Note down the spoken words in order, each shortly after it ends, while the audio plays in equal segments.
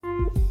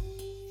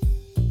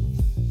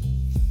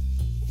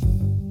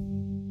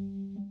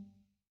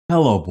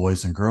Hello,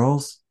 boys and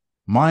girls.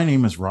 My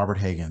name is Robert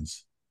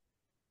Higgins,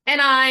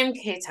 And I'm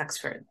Kate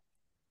Tuxford.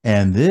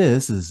 and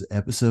this is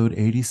episode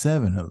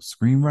 87 of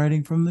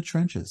Screenwriting from the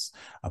Trenches,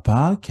 a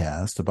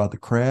podcast about the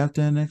craft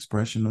and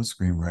expression of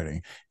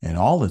screenwriting in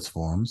all its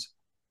forms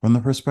from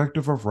the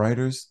perspective of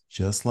writers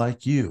just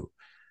like you.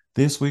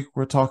 This week,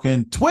 we're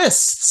talking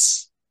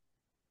twists,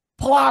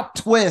 plot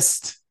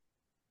twist,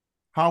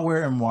 how,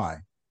 where, and why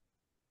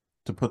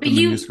to put But them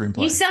in your you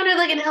screenplay. sounded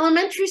like an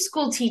elementary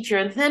school teacher,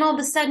 and then all of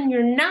a sudden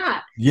you're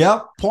not.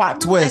 Yep,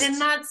 plot No, I did twist.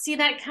 not see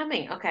that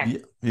coming. Okay. Yeah,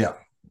 yeah.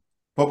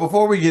 But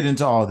before we get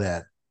into all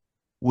that,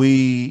 we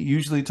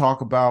usually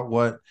talk about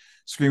what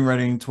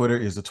screenwriting Twitter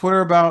is a Twitter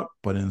about,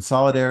 but in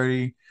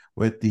solidarity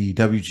with the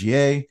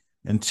WGA,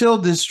 until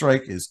this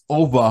strike is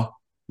over,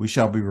 we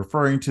shall be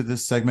referring to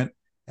this segment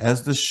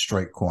as the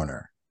Strike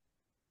Corner.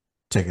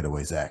 Take it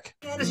away, Zach.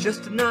 And it's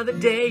just another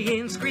day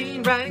in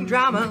screenwriting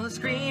drama,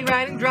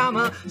 screenwriting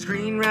drama,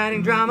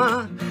 screenwriting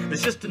drama.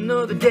 It's just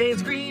another day in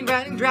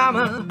screenwriting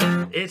drama.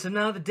 It's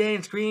another day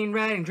in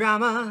screenwriting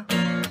drama.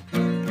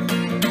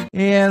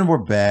 And we're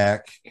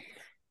back.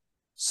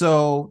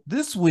 So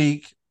this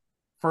week,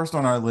 first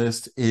on our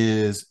list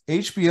is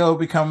HBO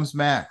becomes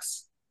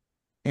Max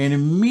and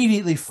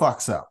immediately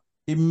fucks up.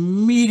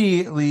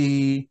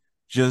 Immediately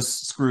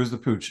just screws the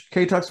pooch.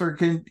 Kay Tuxford,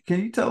 can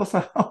you tell us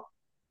how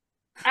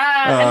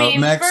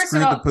Max First of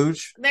screwed the all,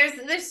 pooch?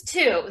 there's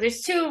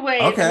two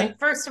ways. I Okay. mean,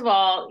 first of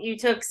all, you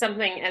took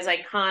something as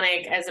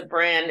iconic as a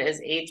brand as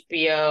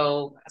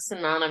HBO,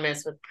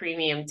 synonymous with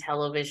premium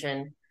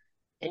television,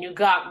 and you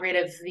got rid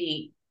of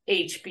the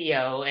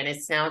HBO, and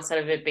it's now, instead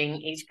of it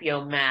being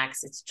HBO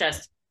Max, it's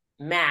just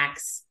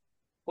Max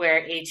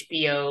where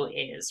HBO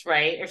is,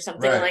 right? Or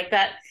something Right. like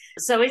that.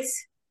 So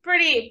it's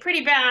pretty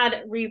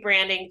bad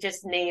rebranding,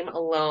 just name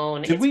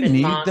alone. Did It's we been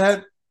need mocked.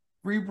 that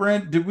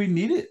rebrand? Did we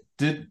need it?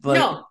 Did like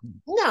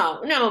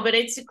No, but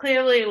it's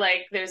clearly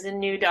like there's a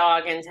new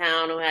dog in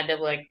town who had to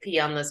like pee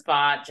on the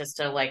spot just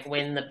to like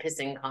win the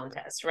pissing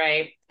contest,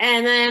 right?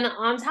 And then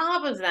on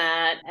top of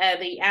that,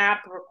 the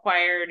app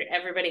required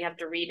everybody have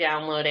to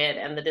re-download it,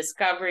 and the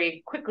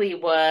discovery quickly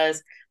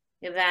was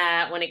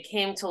that when it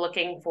came to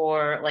looking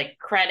for like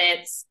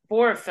credits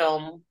for a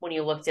film, when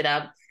you looked it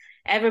up,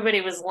 everybody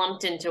was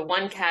lumped into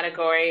one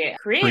category,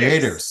 creators.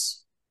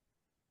 creators?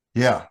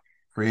 Yeah,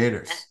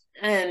 creators.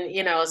 And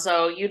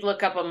so you'd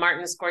look up a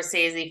Martin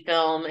Scorsese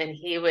film, and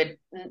he would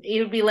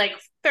be like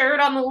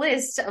third on the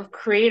list of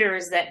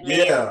creators that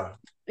made Yeah.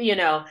 you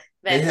know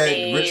They that had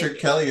made Richard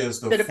Kelly as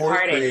the The fourth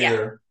Departed. Yeah,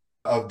 creator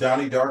of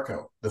Donnie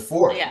Darko. The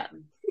fourth. yeah,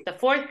 the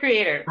fourth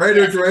creator.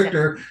 Writer Yes, exactly.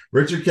 director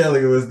Richard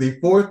Kelly was the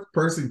fourth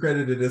person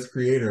credited as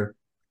creator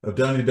of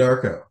Donnie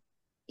Darko.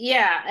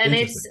 Yeah, and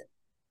Interesting.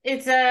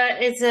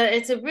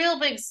 it's a real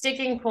big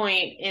sticking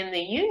point in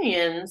the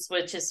unions,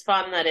 which is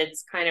fun that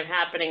it's kind of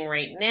happening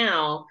right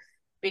now,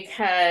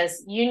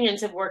 because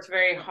unions have worked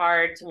very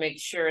hard to make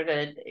sure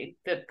that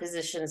the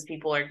positions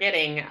people are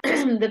getting,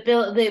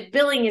 the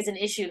billing is an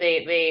issue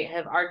they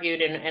have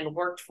argued and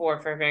worked for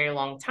a very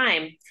long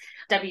time.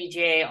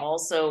 WGA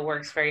also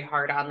works very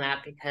hard on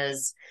that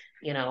because,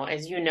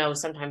 as you know,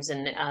 sometimes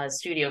in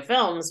studio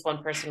films,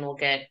 one person will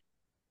get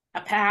a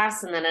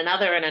pass and then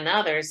another and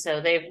another. So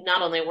they've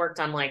not only worked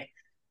on like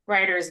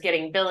writers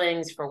getting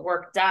billings for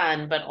work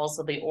done, but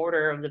also the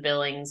order of the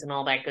billings and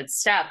all that good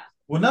stuff.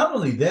 Well, not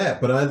only that,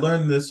 but I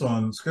learned this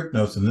on Script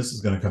Notes, and this is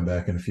going to come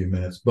back in a few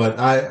minutes. But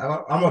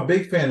I'm a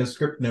big fan of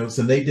Script Notes,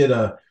 and they did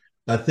a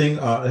thing.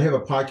 They have a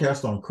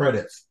podcast on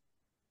credits,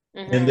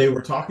 and they Mm-hmm.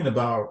 were talking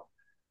about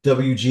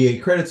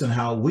WGA credits and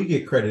how we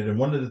get credit. And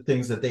one of the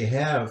things that they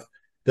have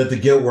that the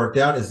Guild worked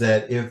out is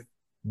that if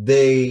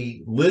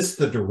they list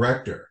the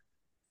director,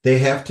 they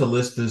have to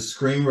list the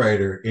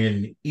screenwriter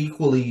in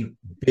equally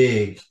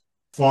big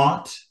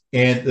font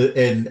and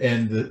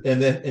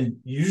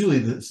usually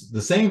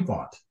the same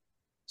font.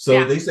 So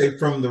Yeah. they say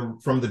from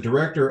the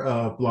director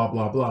of blah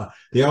blah blah.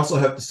 They also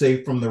have to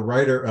say from the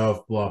writer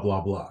of blah blah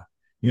blah.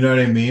 You know what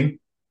I mean?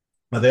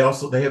 They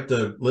have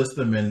to list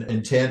them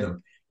in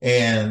tandem.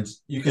 And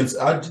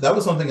that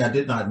was something I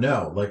did not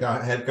know. Like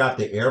I had got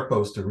the Air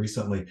poster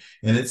recently,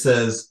 and it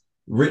says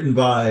written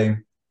by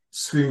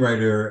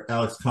screenwriter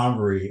Alex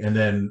Convery, and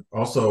then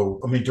also,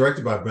 I mean,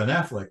 directed by Ben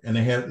Affleck, and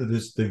they have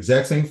the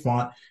exact same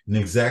font and the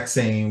exact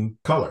same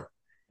color.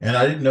 And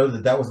I didn't know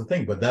that was a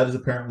thing, but that is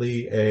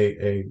apparently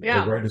a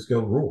Yeah. Writers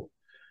Guild rule.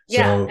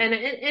 Yeah. So And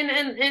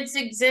it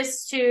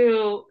exists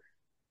to,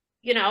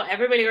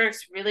 everybody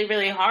works really,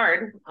 really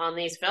hard on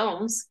these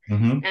films.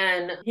 mhm.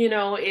 And,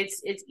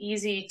 it's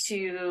easy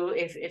to,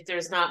 if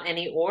there's not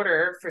any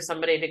order for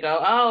somebody to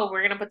go, oh, we're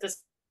going to put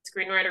this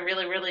screenwriter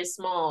really, really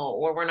small,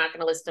 or we're not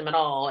going to list him at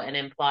all, and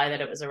imply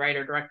that it was a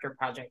writer director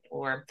project,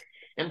 or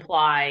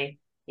imply,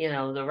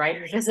 the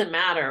writer doesn't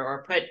matter,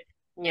 or put,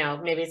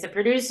 maybe it's a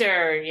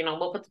producer,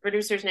 we'll put the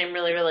producer's name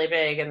really, really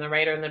big and the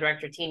writer and the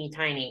director teeny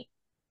tiny,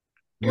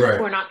 Right.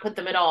 or not put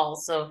them at all.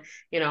 So,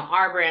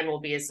 our brand will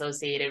be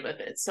associated with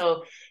it.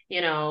 So,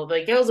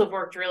 the guilds have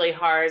worked really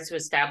hard to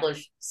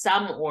establish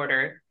some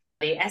order.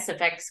 the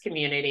SFX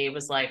community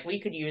was like, we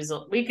could use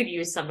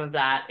some of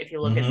that. If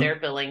you look at their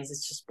billings,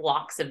 it's just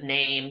blocks of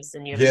names,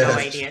 and you have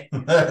no idea.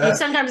 You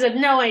sometimes have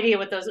no idea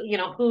what those,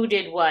 who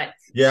did what.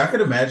 Yeah, I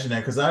could imagine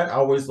that, because I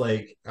always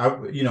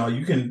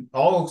you can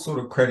all sort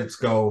of credits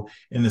go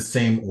in the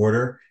same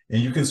order,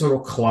 and you can sort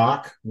of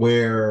clock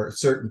where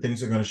certain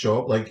things are going to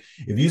show up. Like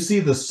if you see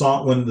the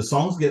song, when the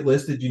songs get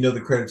listed, the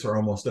credits are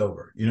almost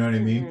over. You know what I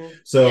mean?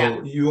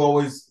 So you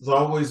always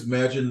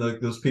imagine like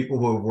those people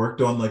who have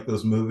worked on like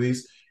those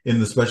movies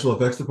in the special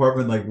effects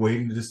department, like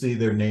waiting to see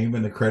their name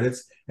in the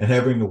credits and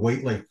having to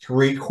wait like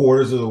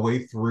 3/4 of the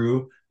way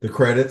through the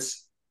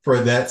credits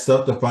for that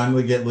stuff to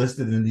finally get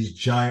listed in these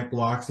giant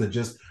blocks that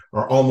just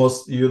are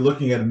almost, you're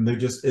looking at them,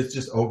 it's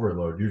just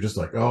overload. You're just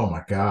like, oh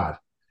my God.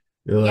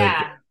 You're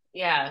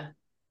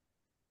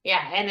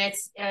yeah. And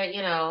it's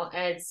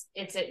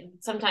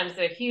sometimes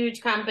they're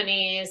huge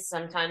companies,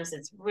 sometimes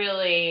it's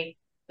really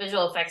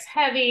visual effects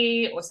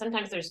heavy, or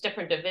sometimes there's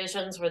different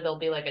divisions where there'll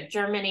be like a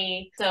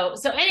Germany. So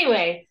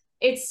anyway,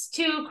 it's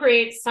to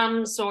create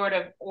some sort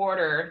of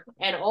order.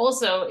 And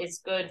also it's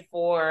good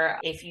for,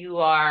 if you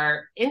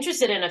are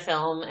interested in a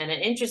film and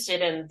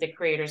interested in the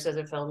creators of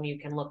the film, you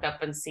can look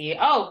up and see,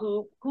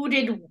 who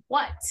did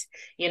what?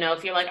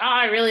 If you're like,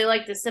 I really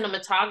like the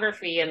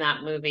cinematography in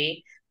that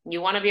movie, you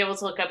want to be able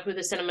to look up who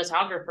the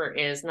cinematographer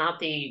is, not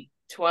the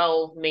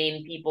 12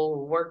 main people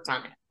who worked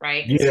on it,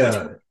 right?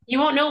 Yeah. You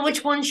won't know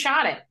which one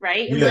shot it,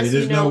 right? Unless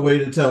there's no way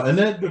to tell. And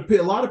then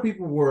a lot of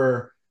people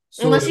were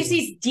unless you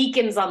see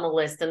Deacon's on the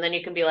list, and then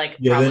you can be like,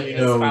 probably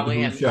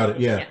who him. Shot it.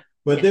 Yeah.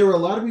 But there were a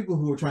lot of people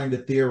who were trying to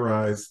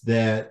theorize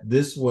that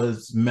this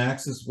was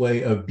Max's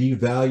way of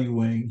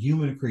devaluing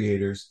human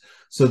creators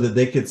so that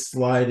they could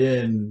slide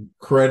in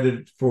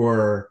credit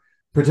for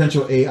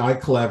potential AI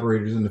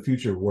collaborators in the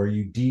future, where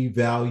you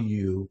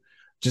devalue,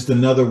 just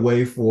another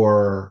way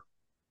for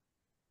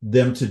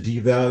them to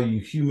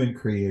devalue human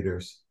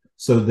creators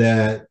so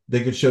that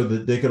they could show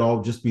that they could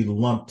all just be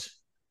lumped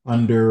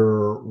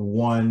under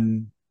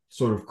one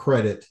sort of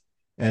credit,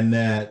 and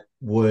that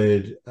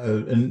would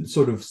and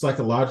sort of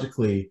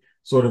psychologically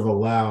sort of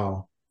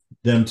allow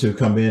them to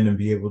come in and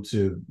be able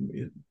to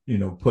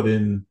put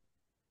in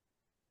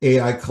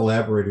AI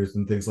collaborators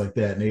and things like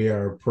that, and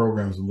AI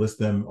programs, and list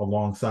them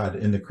alongside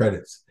in the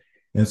credits.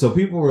 And so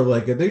people were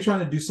like, are they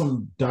trying to do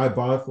some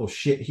diabolical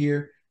shit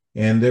here?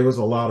 And there was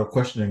a lot of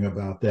questioning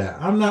about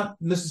that. I'm not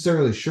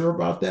necessarily sure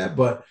about that,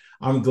 but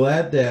I'm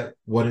glad that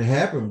what had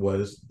happened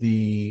was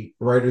the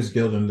Writers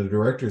Guild and the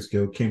Directors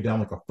Guild came down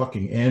like a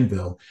fucking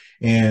anvil.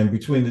 And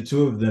between the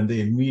two of them,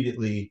 they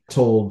immediately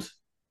told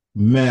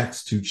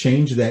Max to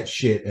change that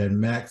shit. And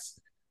Max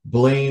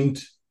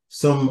blamed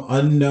some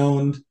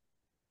unknown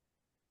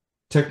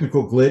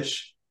technical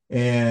glitch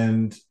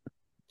and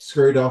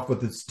scurried off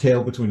with its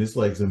tail between its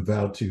legs and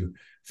vowed to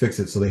fix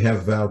it. So they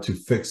have vowed to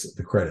fix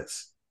the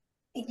credits.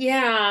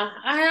 Yeah,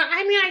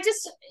 I mean, I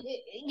just,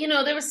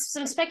 there was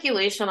some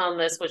speculation on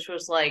this, which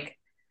was like,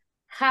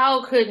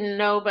 how could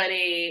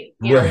nobody,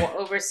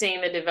 overseeing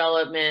the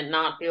development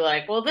not be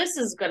like, well, this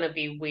is going to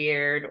be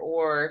weird,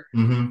 or,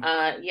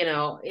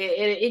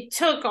 it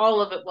took all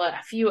of it,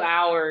 a few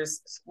hours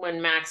when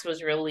Max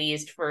was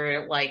released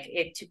for like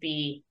it to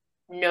be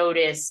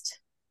noticed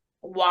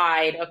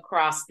wide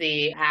across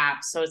the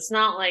app. So it's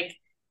not like,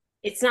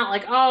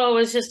 oh, it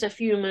was just a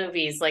few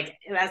movies. Like,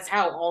 that's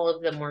how all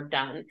of them were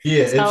done.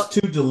 Yeah, so, it's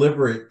too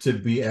deliberate to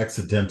be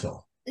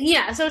accidental.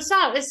 Yeah, so it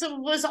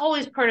was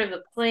always part of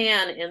the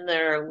plan in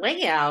their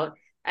layout.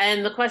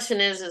 And the question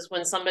is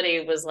when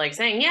somebody was like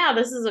saying, yeah,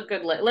 this is a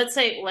good, let's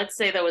say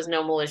there was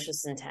no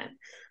malicious intent.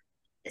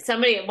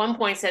 Somebody at one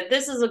point said,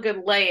 this is a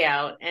good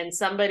layout. And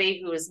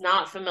somebody who is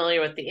not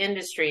familiar with the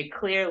industry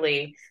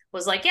clearly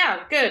was like,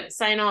 yeah, good,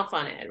 sign off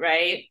on it,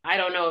 right? I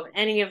don't know of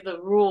any of the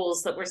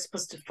rules that we're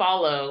supposed to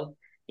follow,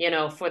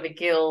 for the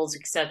guilds,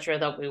 etc.,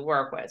 that we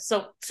work with.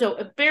 So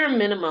at bare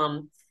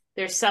minimum,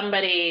 there's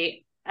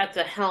somebody at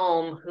the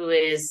helm who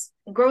is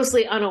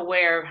grossly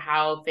unaware of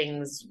how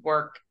things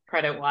work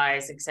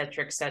credit-wise,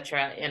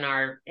 etc., in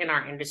our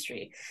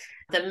industry.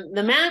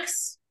 The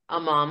Max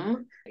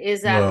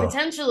is that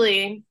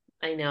potentially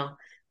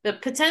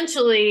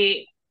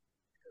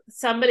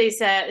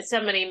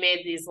somebody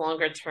made these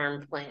longer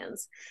term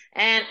plans.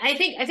 And I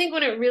think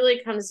when it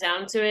really comes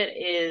down to it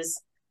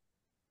is,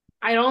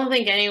 I don't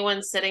think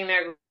anyone's sitting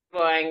there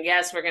going,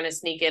 yes, we're going to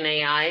sneak in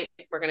AI.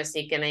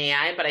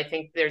 But I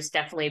think there's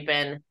definitely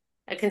been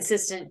a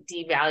consistent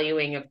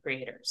devaluing of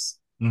creators.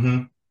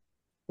 Mm-hmm.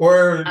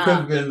 Or it could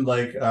have been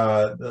like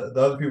the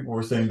other people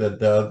were saying that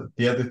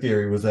the other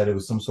theory was that it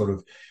was some sort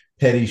of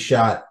petty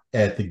shot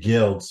at the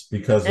guilds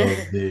because of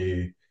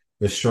the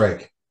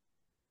strike.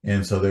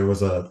 And so there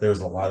was a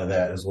lot of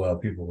that as well.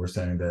 People were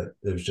saying that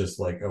it was just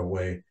like a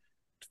way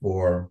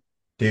for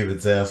David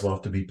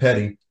Zaslav to be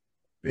petty.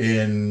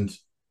 And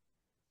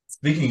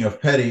speaking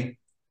of petty,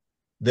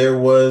 there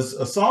was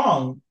a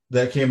song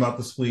that came out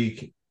this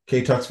week,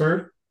 K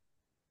Tuxford.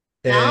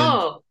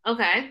 And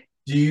okay.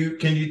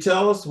 Can you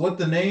tell us what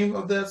the name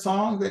of that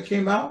song that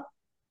came out?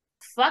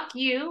 Fuck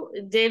You,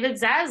 David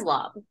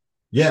Zaslav.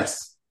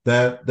 Yes.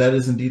 that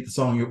is indeed the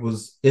song.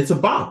 It's a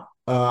bop.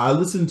 I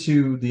listened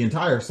to the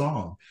entire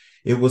song.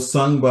 It was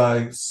sung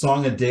by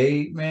Song a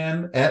Day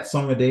Man at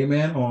Song a Day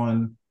Man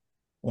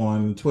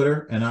on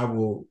Twitter, and I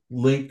will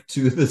link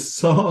to the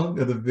song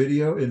or the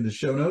video in the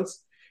show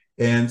notes.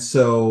 And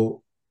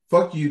so,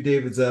 fuck you,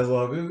 David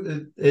Zaslav.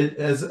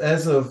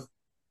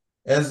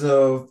 As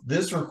of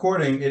this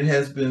recording, it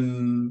has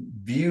been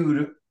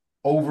viewed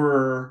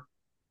over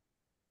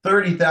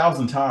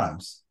 30,000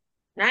 times.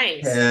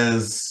 Nice.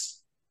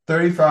 Has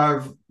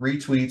 35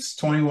 retweets,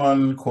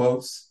 21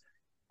 quotes,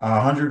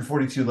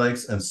 142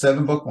 likes, and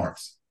 7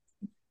 bookmarks.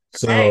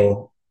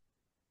 So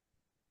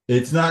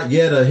it's not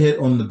yet a hit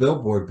on the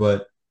Billboard,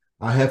 but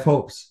I have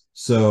hopes.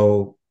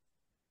 So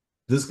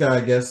this guy,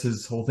 I guess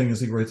his whole thing is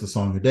he writes a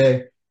song a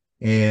day.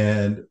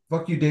 And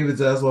fuck you, David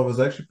Zaslav is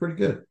actually pretty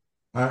good.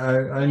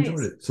 I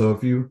enjoyed it. So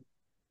if you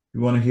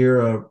want to hear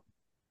a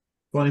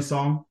funny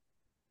song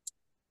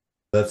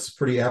that's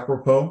pretty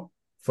apropos,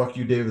 fuck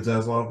you, David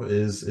Zaslav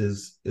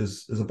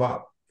is a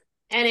bop.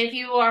 And if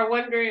you are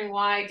wondering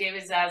why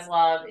David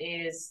Zaslav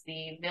is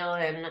the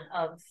villain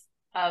of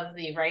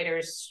the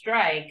writers'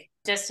 strike,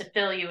 just to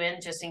fill you in,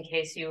 just in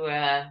case you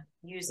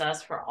use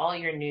us for all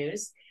your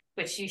news,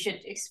 which you should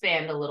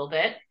expand a little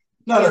bit.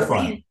 No, they're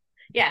fine.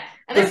 Yeah,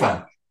 they're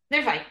fine.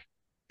 They're fine.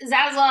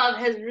 Zaslav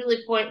has really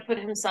put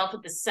himself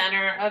at the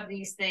center of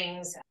these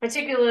things,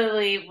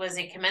 particularly was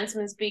a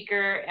commencement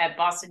speaker at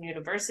Boston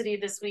University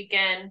this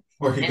weekend.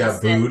 Where he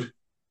got booed.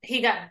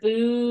 He got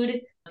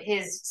booed.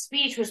 His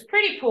speech was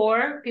pretty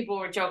poor. People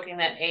were joking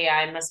that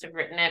AI must have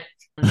written it.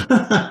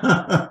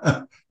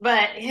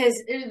 But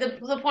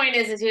the point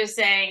is he was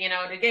saying,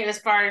 to get as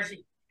far as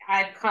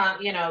I've come,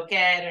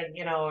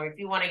 or if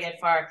you want to get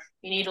far,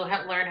 you need to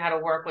learn how to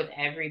work with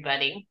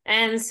everybody.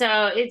 And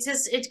so it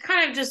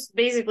kind of just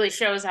basically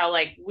shows how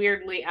like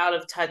weirdly out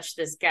of touch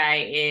this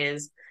guy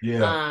is.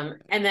 Yeah.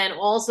 And then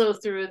also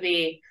through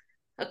a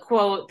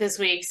quote this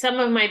week, some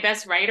of my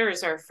best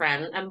writers are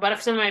friends,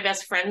 but some of my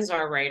best friends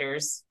are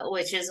writers,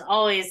 which is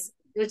always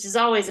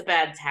a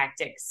bad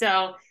tactic.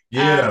 So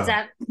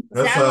yeah,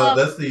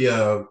 that's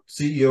the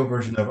CEO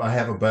version of I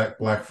have a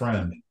black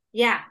friend.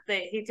 Yeah,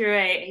 he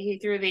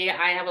threw the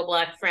I have a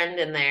black friend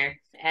in there,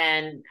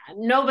 and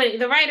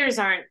the writers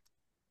aren't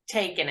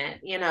taking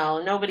it.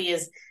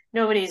 Nobody's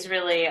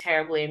really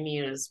terribly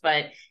amused,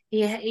 but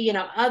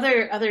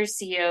other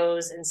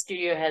CEOs and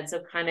studio heads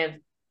have kind of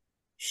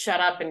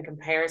shut up in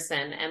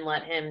comparison and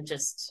let him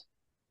just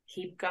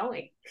keep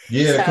going.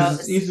 Yeah, because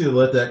it's easy to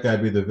let that guy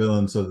be the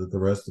villain so that the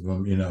rest of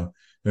them,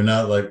 they're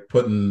not like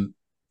putting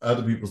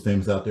other people's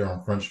names out there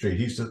on Front Street.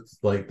 He's just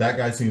like, that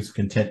guy seems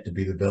content to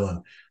be the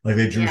villain. Like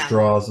they drew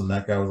straws and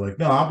that guy was like,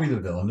 no, I'll be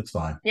the villain. It's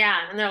fine. Yeah.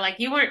 And they're like,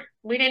 it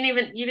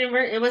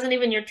wasn't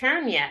even your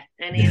turn yet.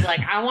 And he's like,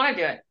 I want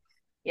to do it.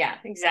 Yeah,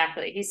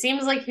 exactly. He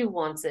seems like he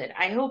wants it.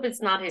 I hope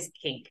it's not his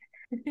kink.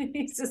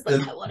 He's just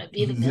like, I want to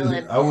be the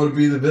villain. I want to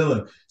be the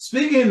villain.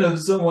 Speaking of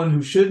someone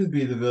who shouldn't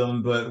be the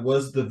villain, but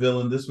was the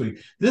villain this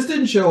week. This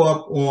didn't show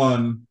up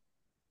on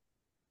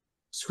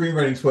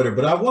Screenwriting Twitter,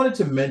 but I wanted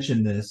to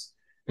mention this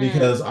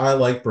because I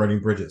like burning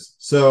bridges.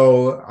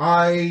 So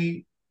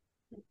I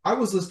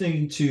was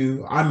listening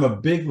to, I'm a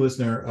big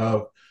listener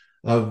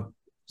of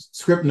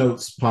Script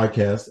Notes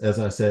podcast, as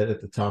I said at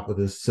the top of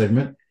this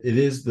segment. It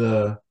is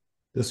the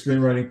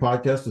screenwriting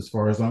podcast as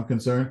far as I'm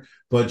concerned.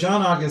 But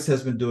John August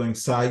has been doing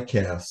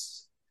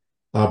sidecasts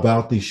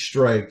about the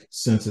strike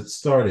since it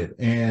started.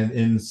 And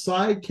in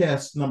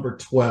sidecast number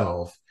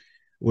 12,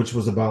 which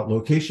was about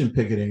location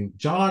picketing,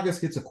 John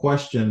August gets a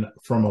question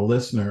from a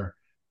listener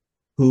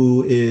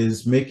who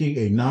is making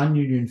a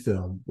non-union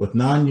film with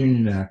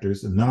non-union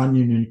actors and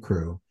non-union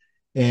crew.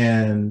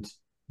 And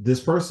this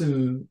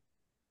person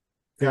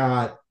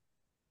got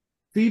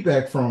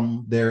feedback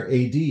from their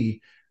AD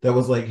that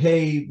was like,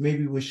 hey,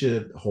 maybe we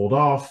should hold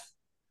off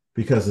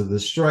because of the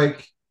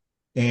strike.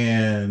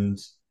 And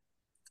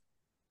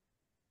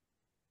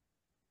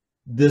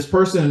this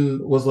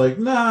person was like,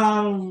 nah,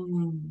 I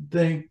don't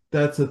think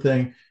that's a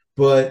thing.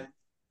 But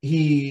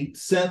he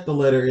sent the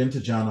letter into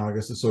John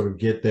August to sort of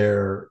get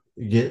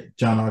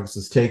John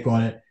August's take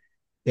on it,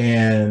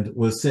 and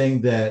was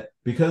saying that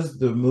because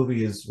the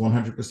movie is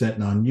 100%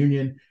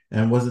 non-union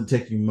and wasn't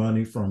taking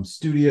money from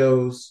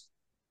studios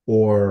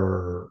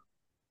or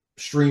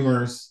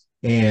streamers,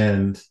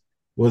 and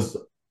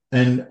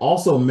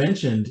also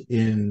mentioned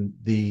in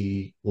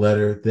the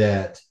letter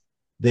that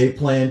they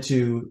plan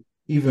to,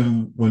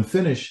 even when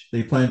finished,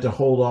 they plan to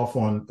hold off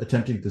on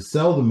attempting to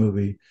sell the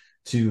movie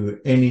to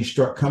any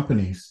struck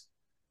companies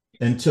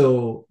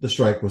until the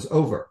strike was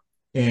over.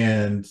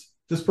 And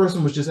this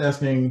person was just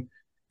asking,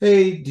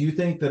 hey, do you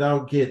think that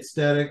I'll get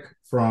static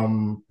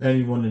from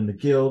anyone in the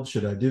guild?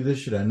 Should I do this?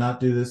 Should I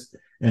not do this?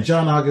 And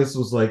John August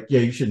was like,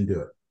 yeah, you shouldn't do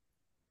it.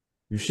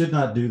 You should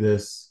not do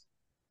this.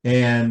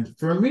 And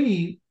for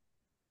me,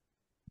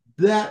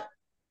 that's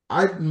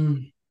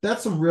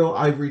some real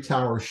ivory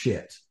tower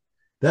shit.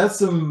 I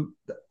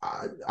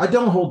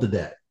don't hold to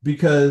that,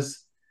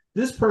 because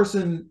this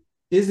person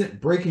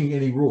isn't breaking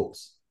any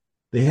rules.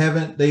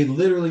 They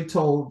literally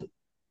told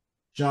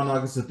John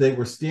August that they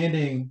were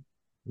standing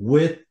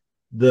with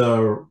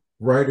the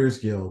Writers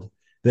Guild.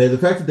 The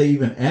fact that they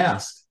even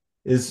asked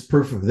is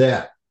proof of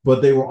that.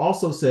 But they were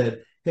also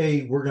said,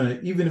 hey, we're going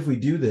to, even if we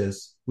do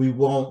this, we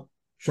won't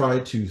try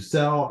to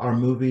sell our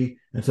movie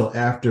until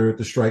after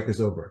the strike is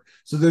over.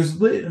 So there's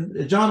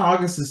John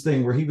August's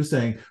thing where he was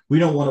saying, we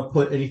don't want to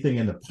put anything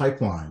in the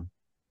pipeline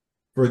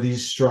for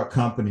these struck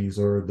companies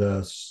or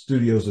the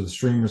studios or the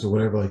streamers or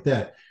whatever like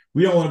that.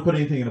 We don't want to put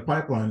anything in the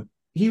pipeline.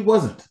 He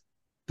wasn't.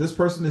 This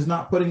person is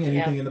not putting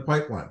anything in the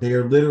pipeline. They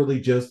are literally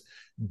just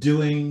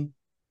doing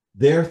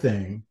their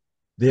thing.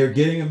 They're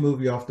getting a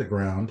movie off the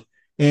ground.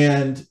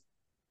 And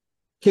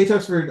Kay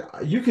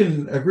Tuxford, you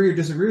can agree or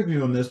disagree with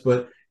me on this,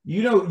 but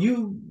you know,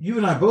 you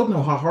and I both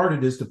know how hard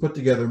it is to put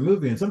together a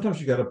movie, and sometimes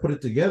you got to put it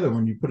together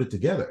when you put it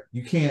together.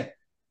 You can't,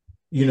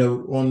 you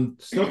know, on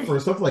stuff for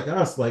stuff like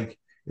us, like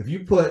if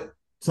you put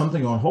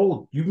something on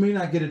hold, you may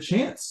not get a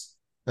chance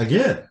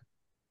again.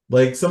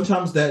 Like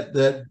sometimes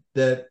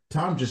that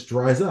time just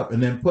dries up,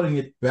 and then putting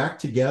it back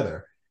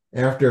together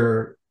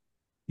after,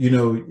 you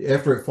know,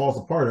 after it falls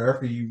apart or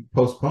after you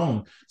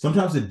postpone,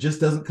 sometimes it just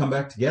doesn't come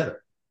back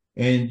together,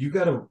 and you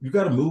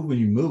gotta move when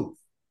you move.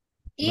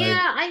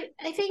 Yeah,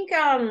 I think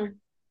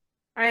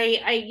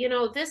I you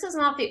know, this is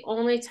not the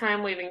only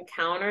time we've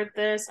encountered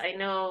this. I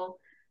know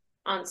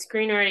on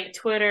screenwriting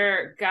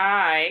Twitter,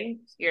 Guy,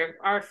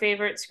 our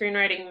favorite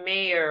screenwriting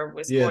mayor,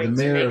 was going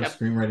the to mayor make of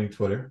screenwriting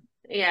Twitter.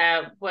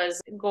 Yeah, was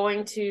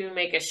going to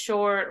make a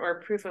short or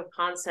proof of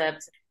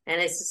concept,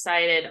 and it's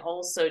decided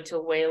also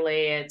to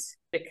waylay it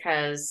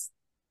because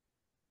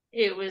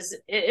it was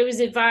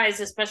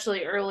advised,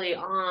 especially early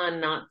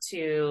on, not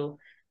to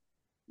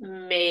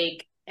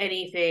make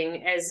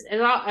anything, as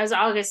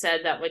August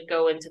said, that would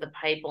go into the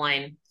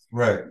pipeline.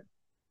 Right.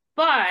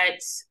 But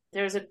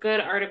there's a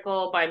good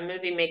article by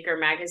Movie Maker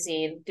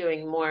magazine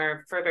doing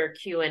more further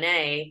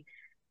Q&A,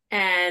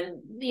 and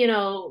you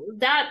know,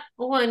 that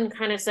one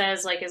kind of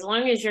says, like, as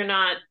long as you're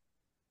not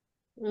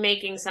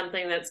making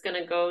something that's going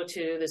to go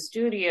to the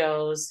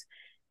studios,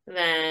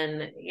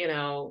 then, you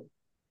know,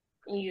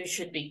 you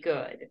should be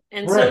good.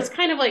 And so it's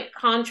kind of like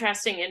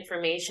contrasting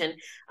information.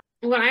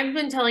 What I've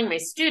been telling my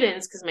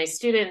students, because my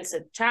students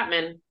at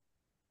Chapman,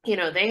 you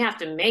know, they have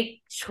to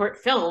make short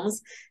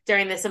films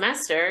during the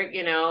semester,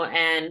 you know,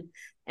 and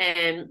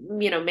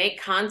you know,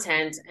 make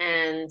content,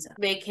 and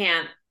they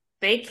can't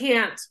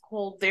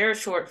hold their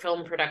short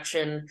film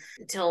production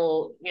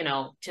till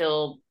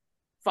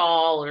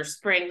fall or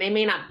spring. They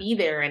may not be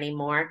there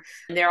anymore.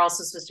 And they're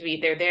also supposed to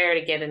be, they're there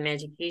to get an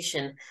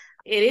education.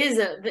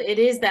 It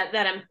is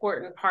that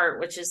important part,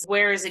 which is,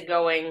 where is it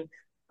going?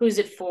 Who's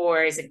it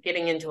for? Is it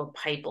getting into a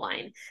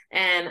pipeline?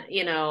 And,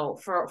 you know,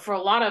 for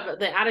a lot of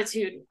the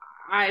attitude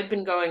I've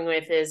been going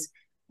with is,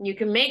 you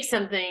can make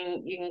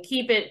something, you can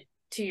keep it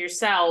to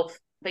yourself,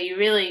 but you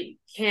really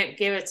can't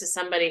give it to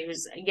somebody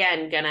who's,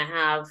 again, going to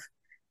have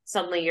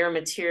suddenly your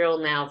material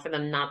now for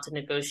them not to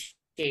negotiate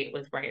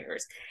with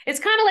writers. It's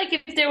kind of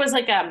like if there was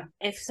like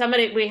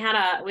we had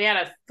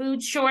a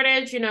food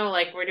shortage, you know,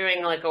 like we're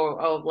doing like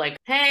like,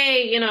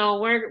 hey, you know,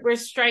 we're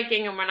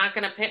striking and we're not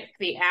going to pick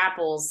the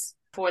apples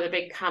for the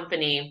big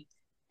company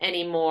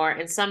anymore,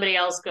 and somebody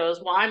else goes,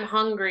 well, I'm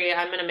hungry,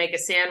 I'm going to make a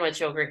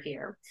sandwich over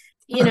here,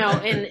 you know.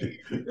 And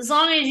as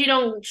long as you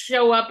don't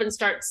show up and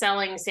start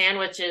selling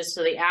sandwiches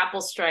so the apple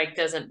strike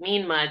doesn't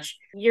mean much,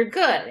 you're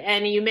good.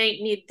 And you may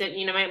need that,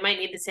 you know, might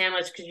need the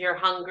sandwich because you're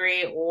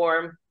hungry,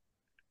 or,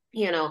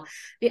 you know,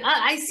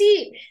 I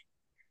see,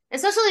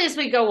 especially as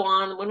we go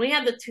on, when we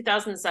had the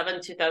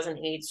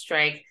 2007-2008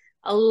 strike,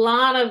 a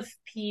lot of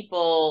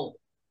people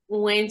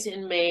went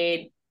and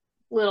made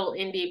little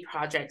indie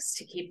projects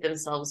to keep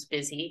themselves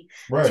busy,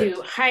 to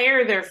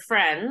hire their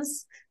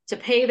friends, to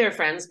pay their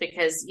friends,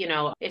 because, you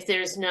know, if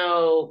there's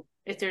no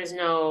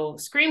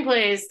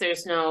screenplays,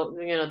 there's no,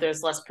 you know,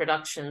 there's less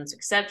productions,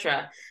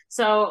 etc.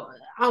 So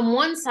on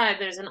one side,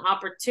 there's an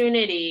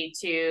opportunity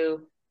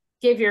to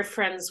give your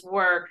friends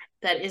work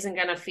that isn't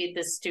going to feed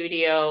the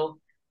studio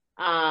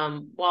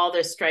while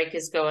the strike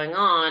is going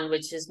on,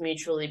 which is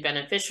mutually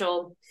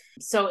beneficial.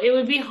 So it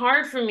would be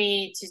hard for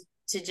me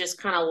to just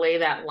kind of lay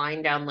that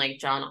line down like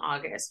John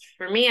August.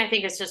 For me, I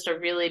think it's just a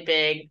really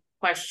big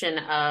question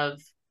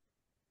of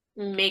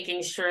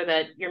making sure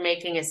that you're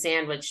making a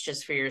sandwich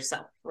just for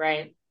yourself,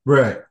 right?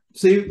 Right.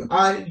 See,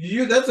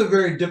 that's a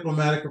very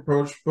diplomatic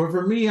approach, but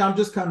for me, I'm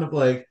just kind of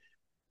like,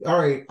 all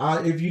right,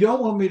 if you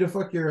don't want me to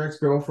fuck your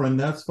ex-girlfriend,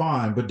 that's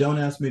fine, but don't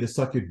ask me to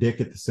suck your dick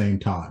at the same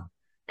time.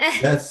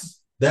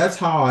 That's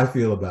how I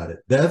feel about it.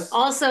 That's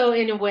also,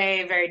 in a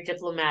way, very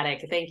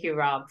diplomatic. Thank you,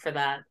 Rob, for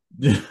that.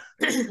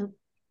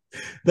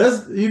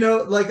 That's, you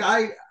know, like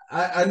I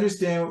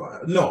understand.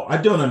 No, I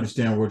don't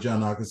understand where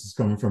John August is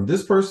coming from.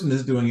 This person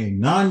is doing a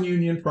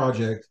non-union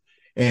project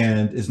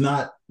and is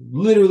not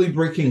literally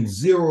breaking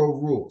zero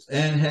rules,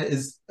 and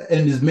is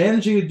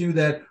managing to do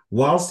that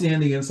while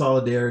standing in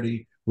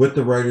solidarity with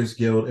the Writers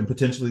Guild and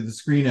potentially the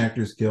Screen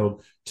Actors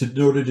Guild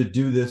in order to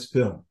do this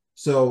film.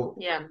 So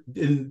yeah,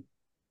 in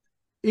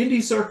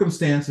indie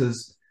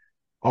circumstances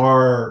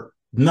are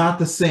not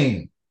the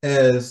same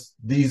as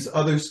these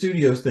other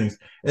studios things,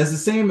 as the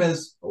same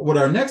as what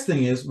our next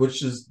thing is,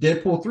 which is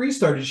Deadpool 3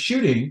 started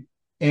shooting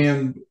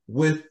and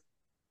with,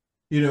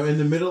 in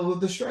the middle of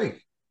the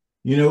strike.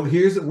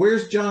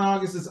 Where's John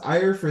August's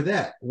ire for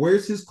that?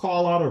 Where's his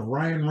call out of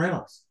Ryan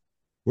Reynolds?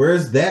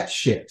 Where's that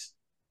shit?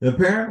 And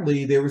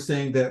apparently they were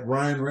saying that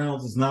Ryan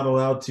Reynolds is not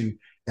allowed to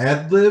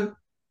ad lib,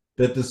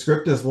 that the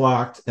script is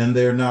locked and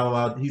he's not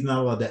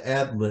allowed to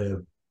ad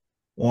lib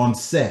on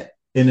set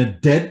in a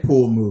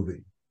Deadpool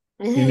movie.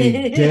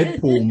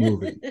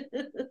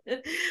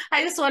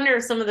 I just wonder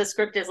if some of the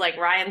script is like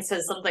Ryan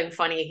says something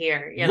funny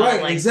here.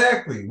 Right,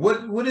 exactly.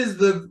 What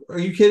is are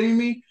you kidding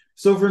me?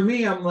 So for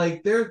me, I'm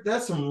like,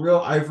 that's some real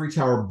ivory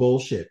tower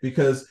bullshit,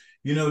 because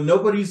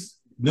nobody's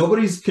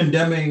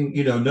condemning,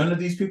 none of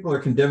these people are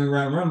condemning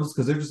Ryan Reynolds,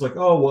 because they're just like,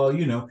 oh well,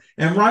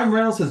 and Ryan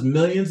Reynolds has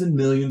millions and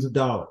millions of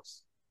dollars.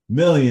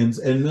 Millions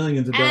and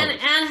millions of dollars.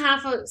 And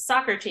half a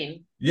soccer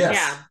team. Yes.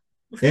 Yeah.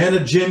 And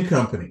a gin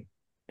company.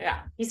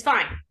 Yeah. He's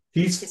fine.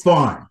 He's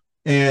fine.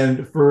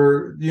 And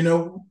for,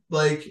 do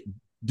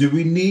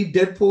we need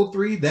Deadpool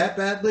 3 that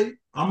badly?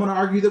 I'm going to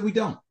argue that we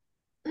don't.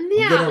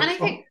 Yeah.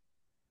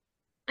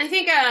 And I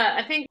think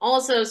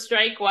also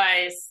strike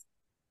wise,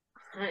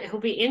 it'll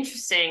be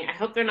interesting. I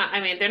hope they're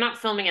not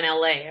filming in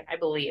LA, I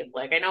believe.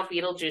 Like, I know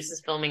Beetlejuice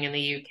is filming in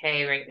the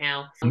UK right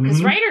now,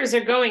 because writers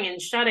are going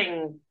and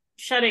shutting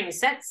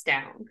sets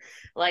down.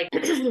 Like,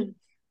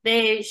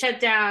 they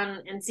shut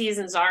down Aziz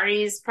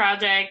Ansari's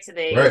project. So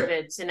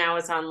now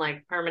it's on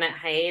like permanent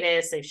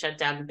hiatus. They've shut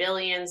down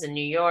Billions in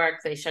New York.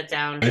 They shut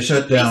down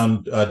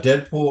Deadpool.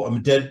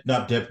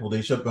 Not Deadpool.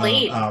 They shut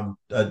down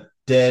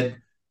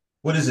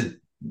what is it?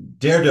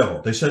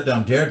 Daredevil. They shut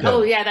down Daredevil.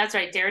 Oh yeah, that's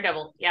right.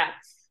 Daredevil. Yeah.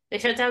 They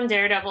shut down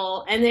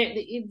Daredevil.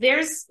 And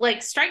there's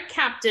like strike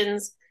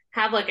captains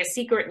have like a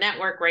secret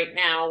network right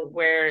now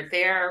where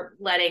they're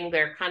letting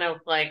their kind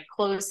of like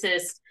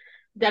closest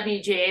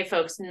WGA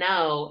folks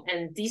know,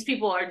 and these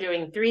people are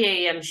doing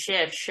 3 a.m.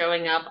 shifts,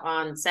 showing up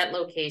on set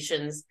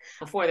locations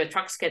before the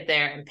trucks get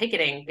there and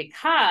picketing,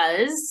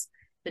 because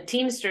the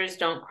Teamsters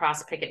don't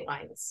cross picket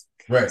lines.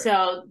 Right.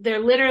 So they're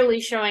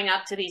literally showing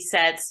up to these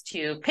sets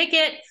to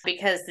picket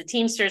because the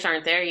Teamsters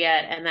aren't there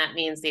yet, and that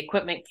means the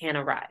equipment can't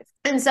arrive.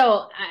 And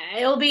so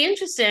it'll be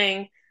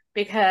interesting,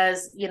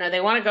 because they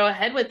want to go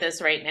ahead with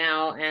this right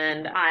now,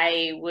 and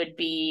I would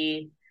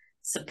be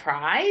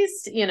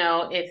surprised,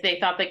 if they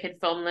thought they could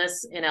film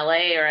this in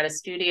LA or at a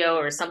studio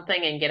or something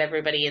and get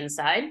everybody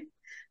inside.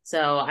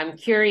 So I'm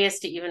curious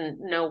to even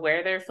know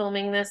where they're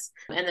filming this.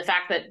 And the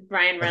fact that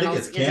Ryan Reynolds,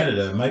 I think it's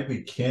Canada. It might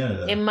be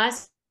Canada. It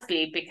must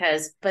be,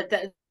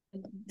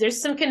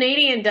 there's some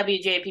Canadian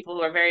WGA people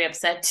who are very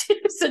upset too.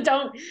 So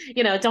don't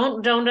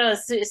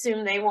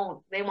assume they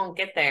won't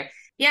get there.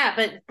 Yeah,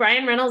 but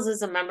Ryan Reynolds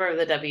is a member of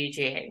the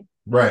WGA.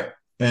 Right.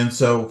 And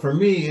so for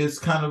me, it's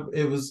kind of,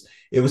 it was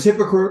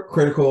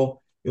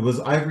hypocritical. It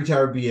was ivory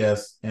tower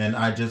BS. And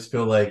I just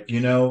feel like,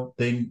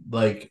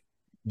 they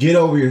get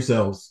over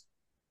yourselves.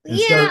 And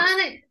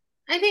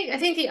I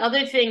think the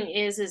other thing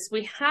is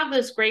we have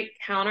this great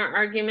counter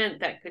argument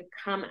that could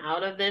come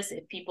out of this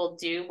if people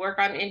do work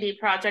on indie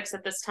projects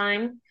at this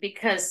time,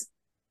 because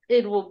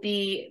it will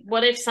be,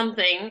 what if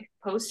something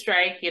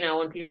post-strike,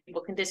 when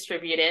people can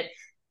distribute it,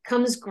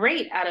 comes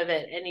great out of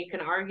it, and you can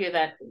argue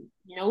that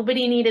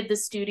nobody needed the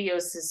studio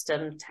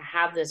system to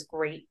have this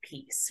great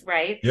piece,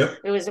 right? Yep.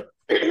 It was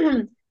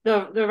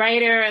the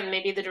writer and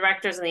maybe the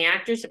directors and the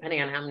actors,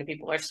 depending on how many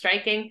people are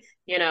striking,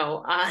 came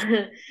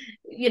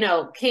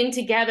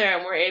together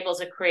and were able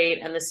to create,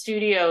 and the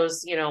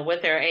studios,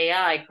 with their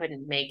AI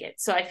couldn't make it.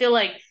 So I feel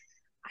like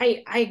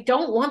I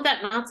don't want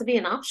that not to be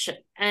an option.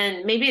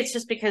 And maybe it's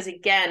just because,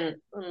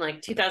 again, in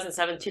like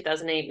 2007,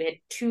 2008, we had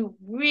two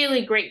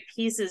really great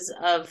pieces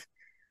of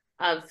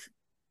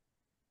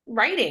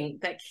writing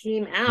that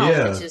came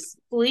out, which is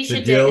Felicia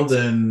Day, Guild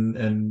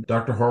and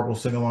Dr. Horrible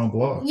Sing-Along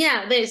Blog.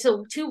 Yeah,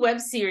 so two web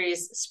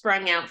series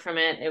sprung out from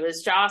it. It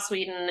was Joss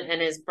Whedon and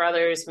his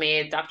brothers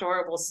made Dr.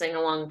 Horrible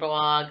Sing-Along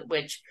Blog,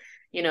 which,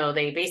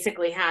 they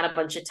basically had a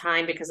bunch of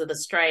time because of the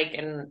strike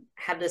and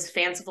had this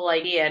fanciful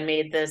idea and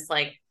made this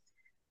like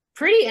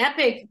pretty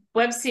epic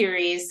web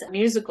series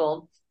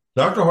musical.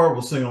 Dr.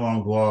 Horrible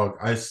Sing-Along Blog,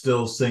 I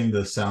still sing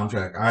the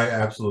soundtrack. I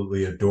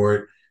absolutely adore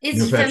it.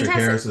 It's Patrick fantastic.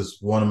 Harris is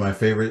one of my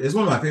favorite. It's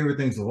one of my favorite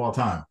things of all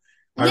time.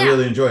 I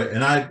really enjoy it,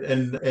 and I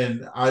and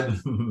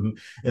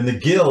the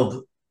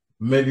Guild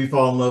made me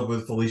fall in love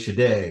with Felicia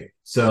Day.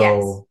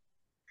 So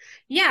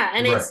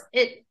and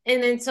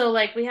then so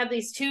like we have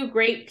these two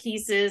great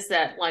pieces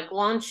that like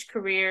launched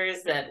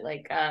careers that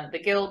like the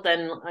Guild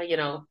then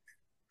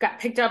got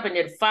picked up and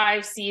did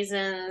 5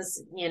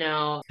 seasons.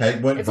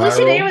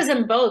 Felicia Day was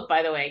in both,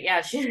 by the way.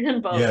 Yeah, she's in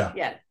both.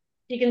 Yeah.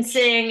 She can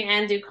sing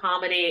and do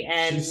comedy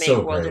and make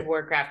World of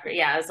Warcraft great.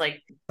 Yeah, it's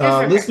like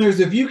listeners,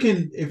 if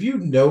you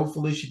know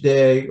Felicia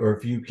Day, or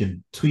if you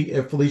can tweet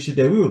at Felicia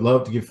Day, we would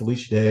love to get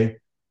Felicia Day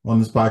on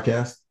this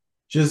podcast.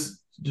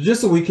 Just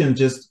so we can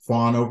just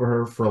fawn over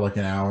her for like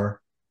an hour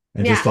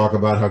and just talk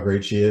about how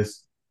great she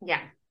is.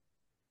 Yeah.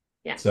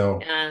 Yeah. So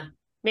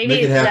Maybe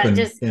Make it happen,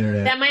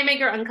 internet. that might make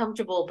her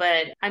uncomfortable,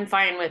 but I'm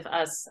fine with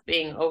us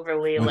being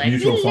overly With like,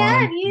 mutual we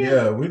love fun. you.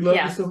 Yeah, we love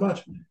you so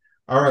much.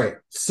 All right.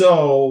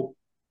 So,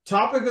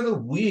 topic of the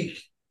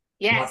week.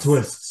 Yes. Plot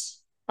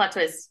twists. Plot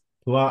twists.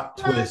 Plot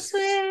twists.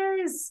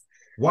 Twists.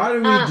 Why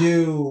do we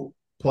do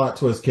plot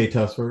twists, Kate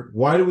Tussford?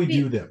 Why do we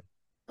do them?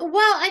 Well,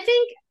 I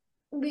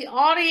think the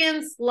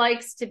audience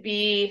likes to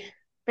be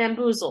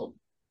bamboozled.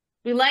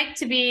 We like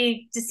to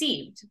be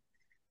deceived.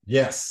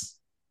 Yes.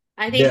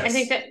 I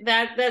think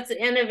that's the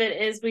end of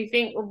it is we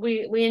think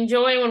we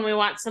enjoy when we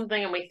watch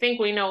something and we think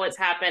we know what's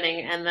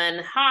happening and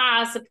then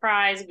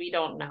surprise, we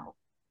don't know.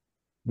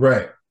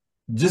 Right.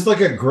 Just like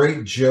a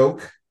great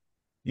joke,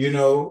 and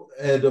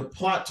a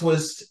plot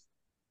twist.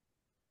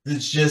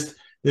 It's just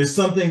there's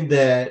something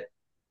that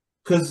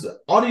because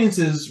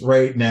audiences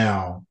right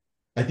now,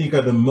 I think,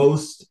 are the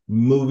most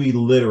movie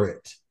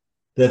literate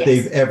that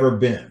they've ever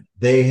been.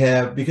 They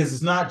have, because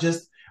it's not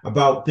just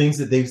about things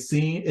that they've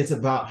seen, it's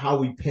about how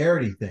we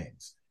parody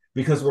things,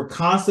 because we're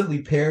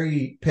constantly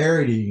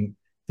parodying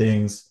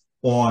things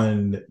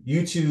on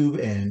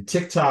YouTube and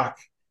TikTok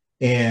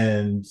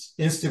and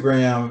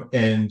Instagram.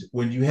 And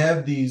when you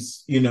have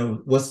these,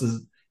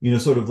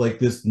 sort of like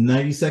this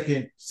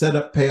 90-second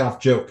setup payoff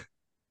joke,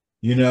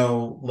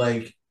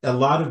 like a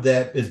lot of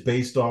that is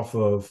based off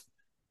of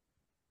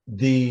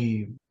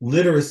the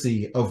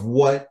literacy of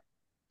what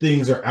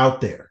things are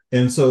out there.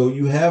 And so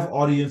you have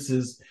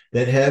audiences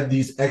that have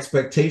these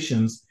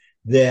expectations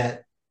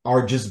that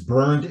are just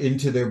burned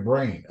into their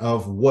brain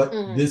of what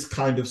this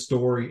kind of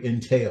story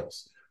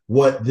entails,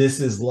 what this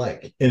is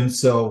like. And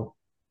so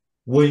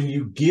when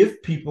you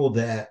give people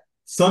that,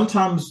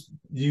 sometimes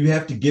you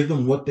have to give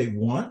them what they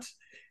want,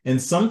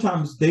 and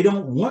sometimes they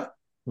don't want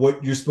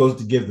what you're supposed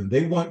to give them.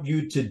 They want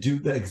you to do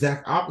the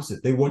exact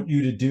opposite. They want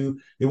you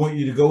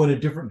to go in a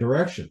different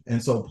direction.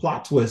 And so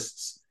plot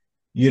twists,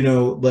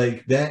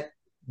 like that,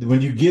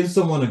 when you give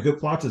someone a good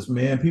plot twist,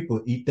 man,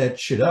 people eat that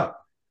shit up.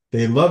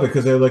 They love it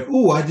because they're like,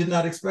 ooh, I did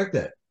not expect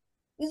that.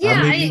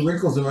 Yeah, I'm making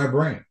wrinkles in my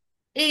brain.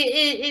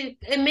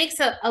 It makes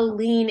a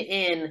lean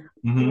in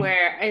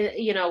where,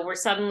 we're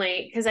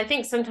suddenly, because I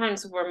think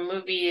sometimes where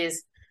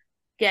movies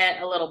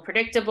get a little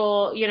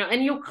predictable,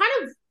 and you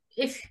kind of,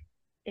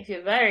 if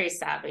you're very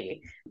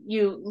savvy,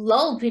 you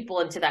lull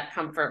people into that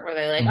comfort where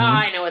they're like, oh,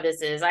 I know what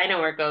this is. I know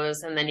where it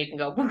goes. And then you can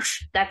go,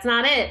 whoosh, that's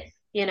not it,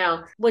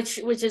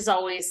 which is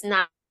always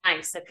not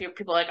nice. If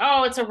people are like,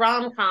 oh, it's a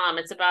rom-com.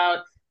 It's about,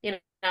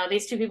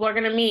 these two people are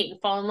going to meet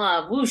and fall in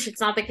love. Whoosh,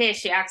 it's not the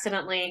case. They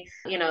accidentally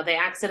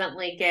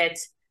get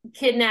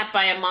kidnapped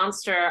by a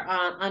monster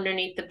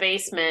underneath the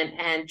basement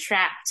and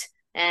trapped.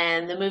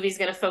 And the movie's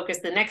going to focus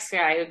the next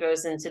guy who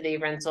goes into the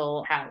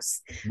rental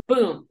house.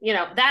 Boom.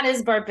 That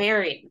is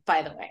barbarian,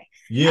 by the way.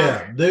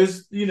 Yeah,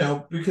 there's,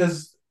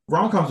 because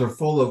rom-coms are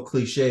full of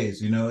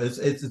cliches,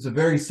 it's a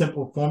very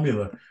simple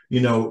formula,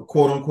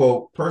 quote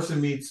unquote, person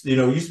meets, it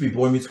used to be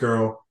boy meets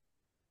girl,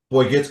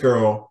 boy gets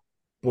girl,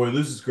 boy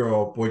loses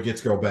girl, boy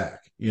gets girl back,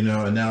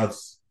 and now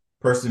it's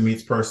person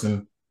meets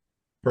person,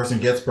 person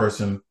gets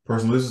person,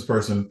 person loses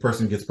person,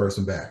 person gets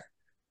person back.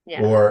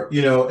 Yeah. Or,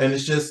 and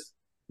it's just,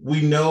 we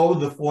know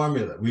the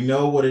formula. We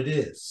know what it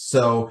is.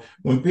 So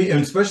and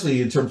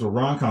especially in terms of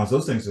rom-coms,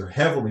 those things are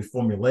heavily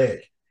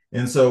formulaic.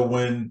 And so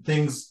when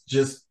things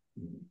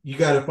you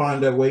got to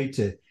find a way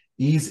to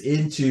ease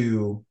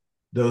into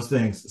those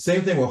things.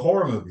 Same thing with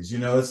horror movies.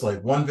 It's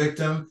like one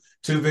victim,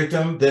 two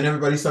victim, then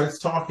everybody starts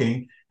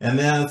talking. And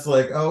then it's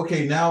like, oh,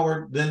 okay,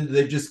 now then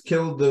they just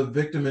killed the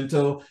victim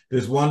until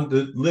there's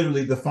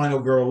literally the final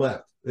girl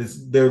left.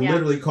 They're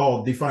literally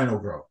called the final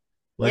girl.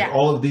 Like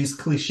all of these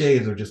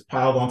cliches are just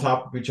piled on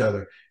top of each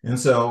other. And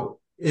so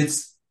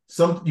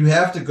you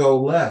have to go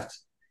left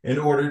in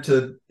order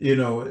to,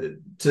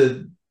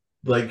 to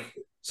like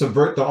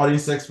subvert the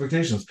audience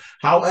expectations.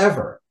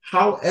 However,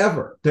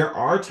 there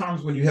are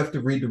times when you have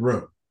to read the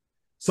room.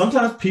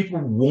 Sometimes people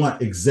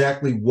want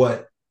exactly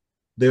what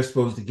they're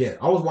supposed to get.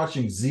 I was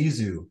watching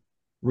Zizou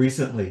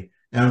recently,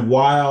 and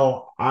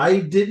while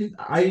I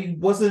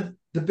wasn't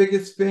the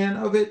biggest fan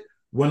of it,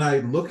 when I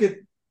look at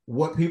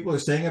what people are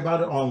saying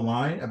about it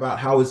online, about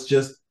how it's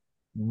just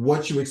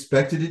what you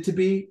expected it to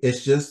be,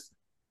 it's just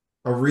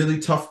a really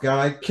tough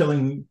guy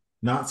killing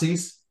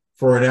Nazis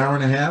for an hour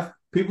and a half.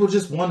 People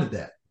just wanted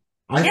that.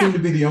 I seem to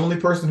be the only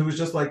person who was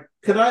just like,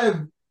 could I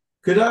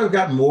have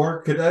gotten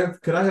more? Could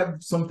I have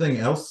something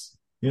else?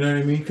 You know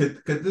what I mean?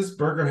 Could this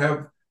burger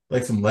have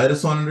like some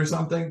lettuce on it or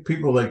something?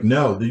 People are like,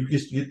 no, you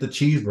just get the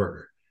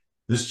cheeseburger.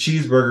 This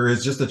cheeseburger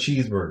is just a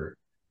cheeseburger.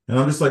 And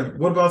I'm just like,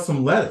 what about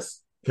some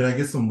lettuce? Can I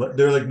get some?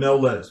 They're like, no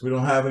lettuce. We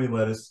don't have any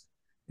lettuce.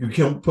 You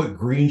can't put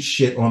green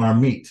shit on our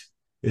meat.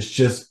 It's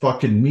just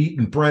fucking meat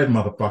and bread,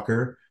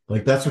 motherfucker.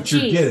 Like, that's what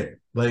you're getting.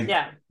 Like,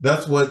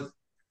 that's what.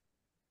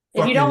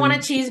 If you don't want a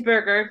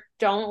cheeseburger,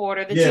 don't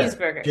order the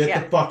cheeseburger.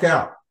 Get the fuck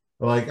out.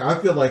 Like, I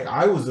feel like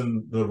I was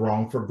in the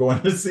wrong for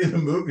going to see the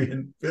movie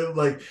and feel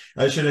like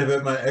I should have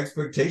had my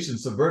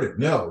expectations subverted.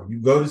 No,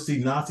 you go to see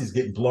Nazis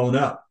getting blown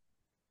up.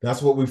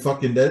 That's what we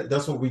fucking did.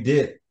 That's what we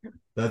did.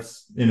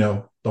 That's,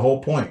 the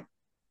whole point.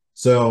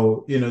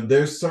 So, you know,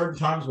 there's certain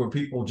times where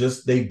people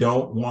just they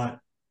don't want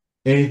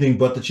anything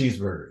but the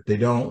cheeseburger. They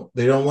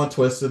don't want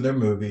twists in their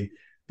movie.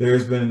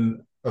 There's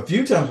been a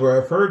few times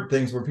where I've heard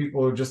things where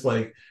people are just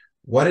like,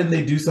 why didn't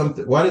they do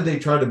something? Why did they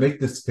try to make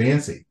this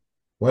fancy?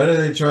 Why did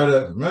they try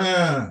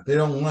to, they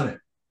don't want it.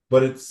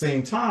 But at the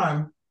same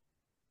time,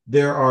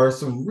 there are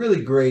some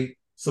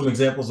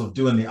examples of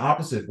doing the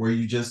opposite where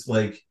you just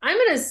like, I'm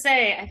gonna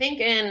say, I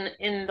think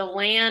in the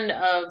land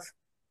of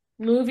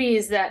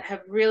movies that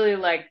have really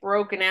like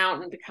broken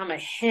out and become a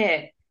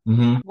hit,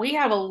 we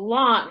have a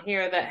lot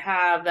here that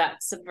have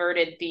that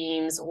subverted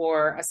themes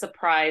or a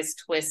surprise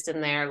twist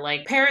in there.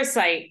 Like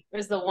Parasite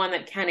is the one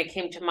that kind of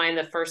came to mind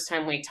the first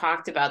time we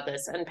talked about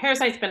this. And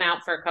Parasite's been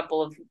out for a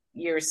couple of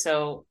years,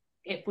 so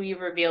if we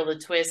reveal the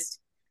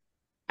twist,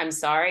 I'm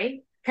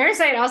sorry.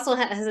 Parasite also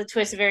has a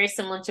twist very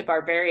similar to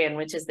Barbarian,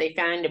 which is they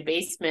find a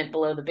basement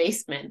below the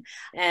basement.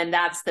 And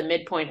that's the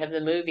midpoint of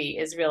the movie,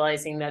 is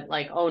realizing that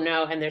like, oh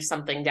no, and there's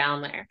something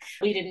down there.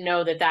 We didn't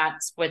know that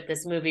that's what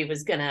this movie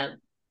was gonna,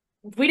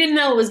 we didn't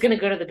know it was going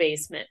to go to the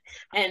basement.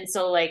 And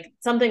so like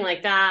something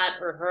like that,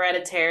 or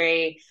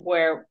Hereditary,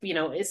 where, you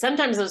know,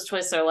 sometimes those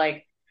twists are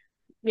like,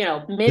 you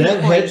know, midpoint.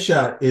 That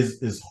headshot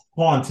is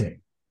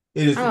haunting.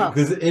 It is,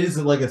 because it is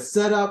like a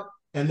setup,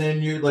 and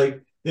then you're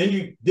like, then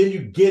you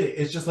get it.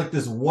 It's just like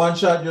this one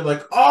shot. And you're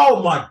like,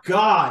 oh my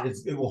God,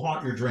 it will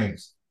haunt your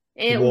dreams.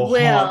 It will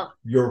haunt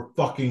your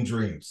fucking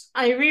dreams.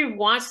 I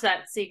rewatched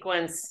that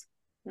sequence,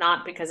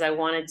 not because I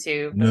wanted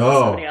to, but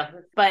no.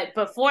 But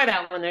before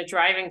that, when they're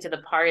driving to the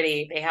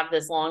party, they have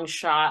this long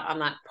shot on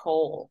that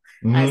pole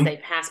as they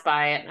pass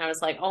by it. And I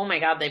was like, oh my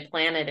God, they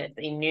planted it.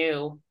 They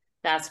knew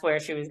that's where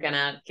she was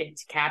gonna get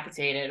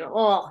decapitated.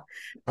 Oh,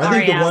 I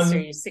think the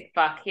one, you sick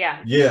fuck.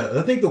 Yeah. Yeah,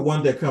 I think the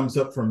one that comes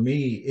up for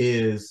me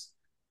is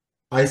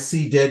I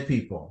See Dead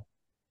People.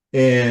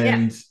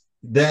 And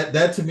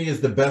that to me is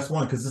the best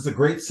one, because it's a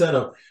great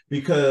setup,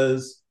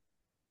 because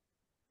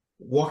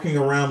walking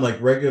around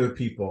like regular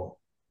people,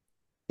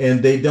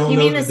 and they don't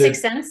know. You mean The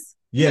Sixth Sense?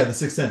 Yeah, The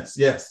Sixth Sense.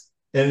 Yes.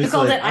 And it's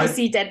called it I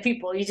See Dead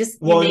People. You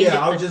just, well, yeah,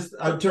 I was just,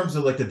 in terms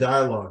of like the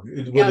dialogue,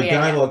 where the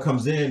dialogue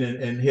comes in,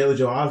 and Haley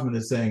Joel Osment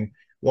is saying,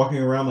 walking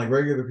around like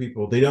regular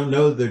people, they don't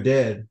know they're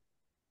dead.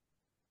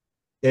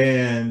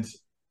 And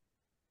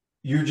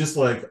you're just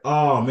like,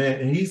 oh man.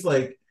 And he's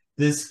like,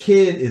 this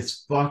kid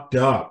is fucked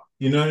up.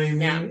 You know what I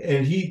mean? Yeah.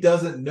 And he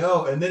doesn't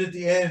know. And then at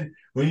the end,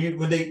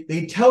 when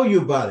they tell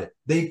you about it,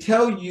 they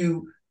tell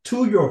you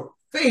to your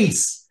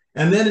face.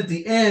 And then at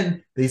the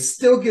end, they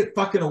still get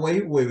fucking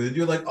away with it.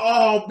 You're like,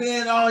 oh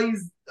man,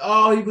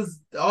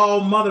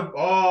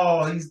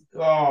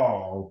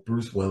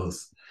 Bruce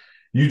Willis.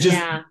 You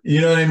just, you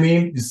know what I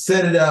mean? You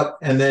set it up,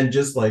 and then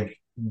just like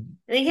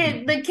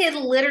the kid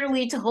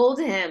literally told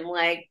him,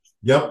 like,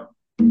 yep.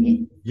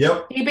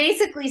 He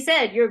basically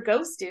said, "You're a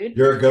ghost, dude.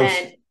 You're a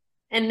ghost."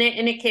 And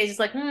Nick Cage is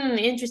like,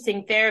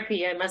 interesting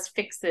therapy. I must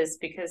fix this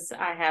because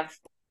I have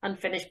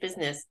unfinished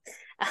business.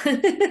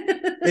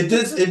 It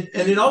does, and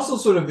it also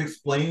sort of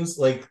explains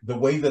like the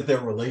way that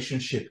their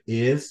relationship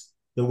is,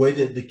 the way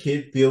that the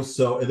kid feels.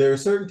 So there are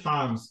certain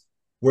times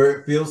where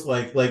it feels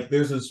like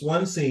there's this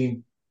one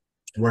scene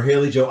where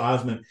Haley Joel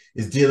Osment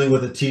is dealing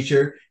with a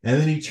teacher, and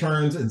then he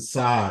turns and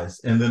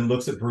sighs, and then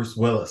looks at Bruce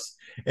Willis,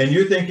 and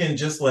you're thinking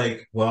just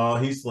like, well,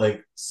 he's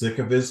like sick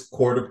of his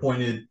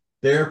court-appointed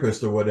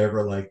therapist or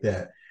whatever like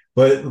that.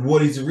 But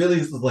what he's really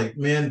is like,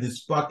 man,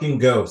 this fucking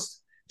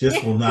ghost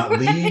just will not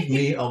leave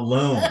me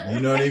alone.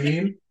 You know what I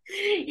mean?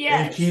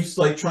 Yeah. And he keeps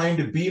like trying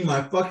to be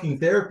my fucking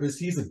therapist.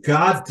 He's a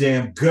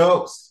goddamn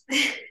ghost.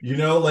 You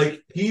know,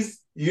 like he's,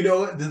 you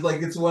know,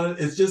 like it's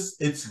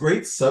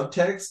great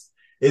subtext.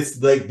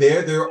 It's like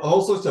there are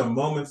all sorts of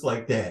moments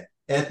like that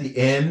at the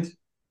end.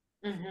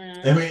 I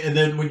mean, and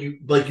then when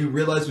you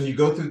realize when you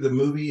go through the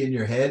movie in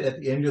your head at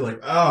the end, you're like,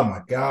 oh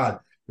my God,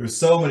 there's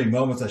so many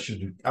moments I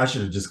should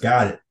have just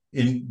got it.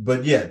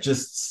 But yeah,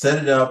 just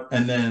set it up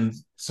and then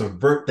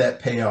subvert that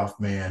payoff,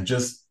 man.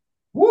 Just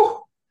woo.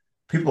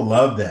 People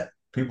love that.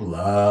 People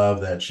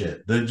love that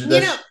shit. That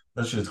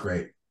shit is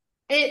great.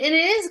 It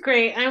is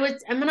great. I'm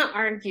gonna not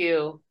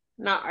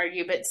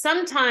argue, but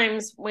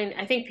sometimes when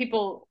I think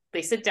people,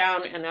 they sit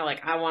down and they're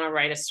like, I want to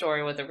write a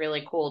story with a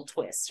really cool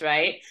twist,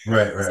 right?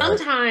 Right.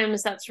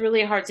 Sometimes that's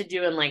really hard to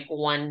do in like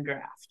one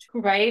draft,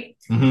 right?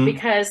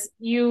 Because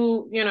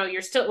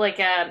you're still like,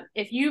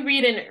 if you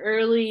read an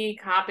early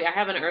copy, I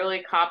have an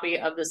early copy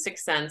of The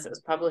Sixth Sense. It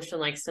was published in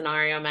like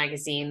Scenario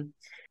magazine,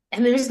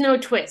 and there's no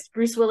twist.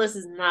 Bruce Willis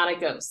is not a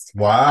ghost.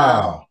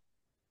 Wow.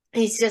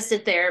 He's just a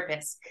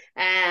therapist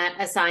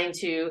assigned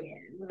to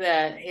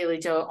the Haley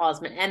Joel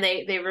Osment, and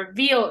they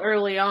reveal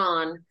early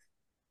on.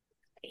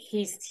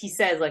 He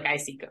says like, I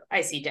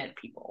see dead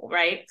people,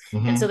 right?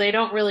 And so they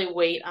don't really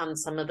wait on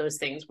some of those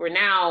things. Where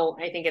now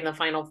I think in the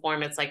final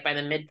form it's like by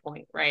the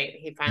midpoint, right?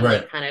 He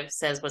finally kind of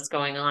says what's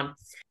going on.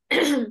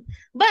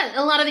 But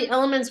a lot of the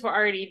elements were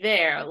already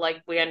there.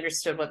 Like we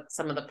understood what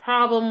some of the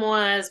problem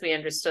was. We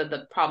understood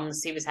the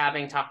problems he was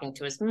having talking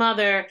to his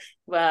mother.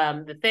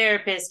 The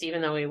therapist,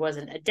 even though he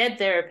wasn't a dead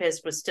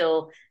therapist, was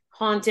still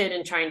haunted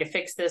and trying to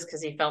fix this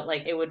because he felt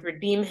like it would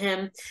redeem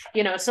him,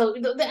 you know. So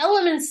the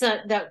elements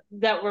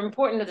that were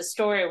important to the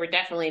story were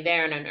definitely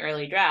there in an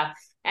early draft.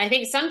 And I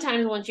think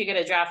sometimes once you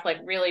get a draft like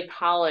really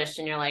polished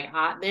and you're like,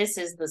 this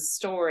is the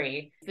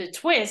story, the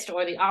twist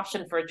or the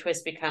option for a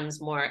twist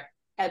becomes more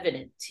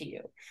evident to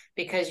you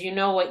because you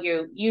know what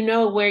you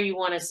know where you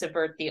want to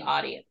subvert the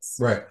audience.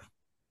 Right.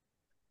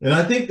 And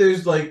I think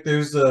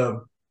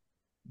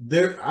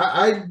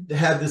I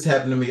had this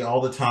happen to me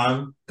all the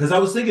time because I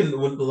was thinking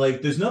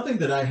like there's nothing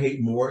that I hate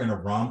more in a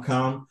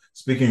rom-com,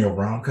 speaking of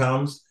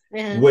rom-coms,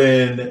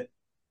 when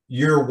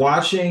you're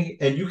watching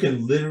and you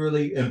can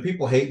literally, and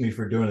people hate me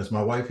for doing this.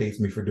 My wife hates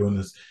me for doing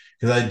this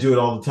because I do it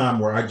all the time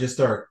where I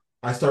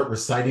start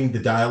reciting the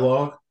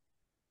dialogue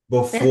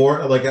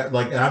before, like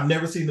I've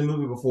never seen the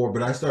movie before,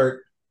 but I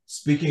start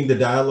speaking the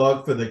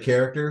dialogue for the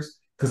characters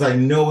because I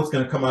know what's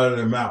going to come out of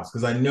their mouths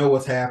because I know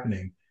what's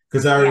happening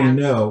because I already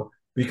know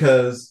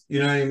because you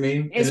know what I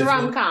mean. It's a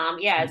rom-com,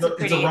 yeah. It's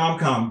a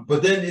rom-com,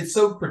 but then it's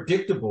so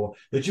predictable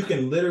that you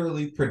can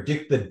literally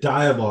predict the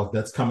dialogue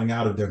that's coming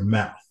out of their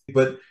mouth.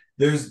 But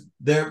there's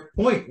their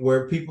point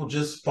where people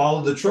just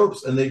follow the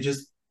tropes and they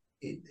just,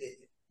 if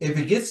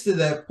it gets to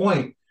that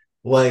point,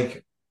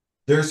 like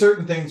there are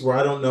certain things where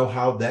I don't know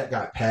how that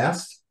got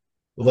passed.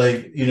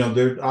 Like, you know,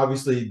 there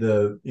obviously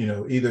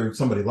either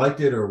somebody liked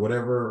it or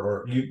whatever,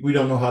 or we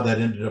don't know how that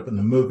ended up in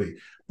the movie.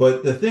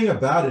 But the thing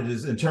about it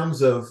is in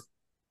terms of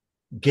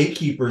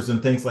gatekeepers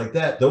and things like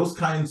that, those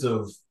kinds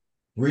of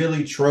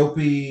really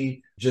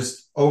tropey,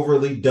 just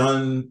overly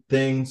done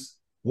things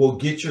will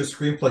get your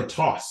screenplay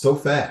tossed so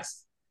fast.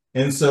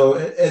 And so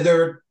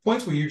there are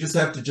points where you just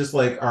have to just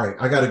like, all right,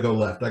 I got to go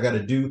left. I got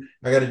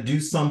to do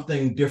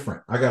something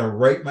different. I got to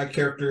write my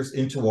characters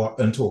into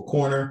a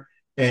corner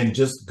and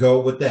just go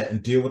with that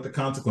and deal with the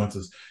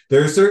consequences.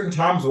 There are certain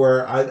times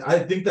where I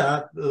think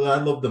that I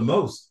love the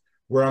most,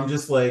 where I'm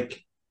just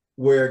like,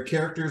 where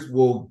characters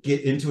will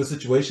get into a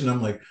situation.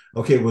 I'm like,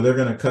 okay, well, they're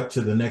going to cut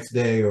to the next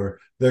day, or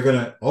they're going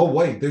to, oh,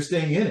 wait, they're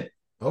staying in it.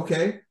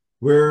 Okay,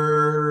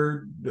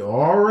 we're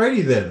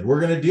alrighty then. We're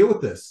going to deal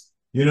with this.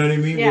 You know what I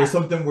mean? Yeah.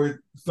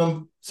 Where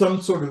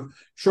some sort of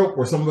trope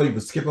where somebody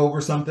would skip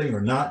over something or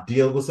not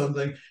deal with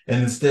something,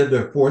 and instead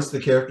they force the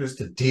characters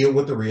to deal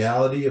with the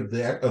reality of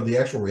the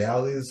actual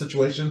reality of the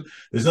situation.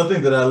 There's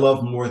nothing that I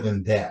love more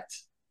than that,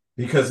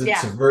 because it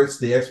subverts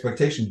the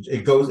expectation.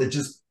 It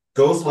just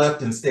goes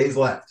left and stays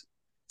left.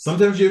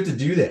 Sometimes you have to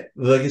do that.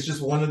 Like it's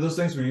just one of those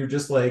things where you're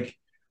just like,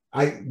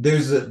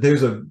 there's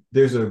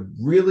a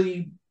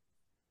really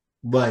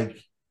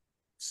like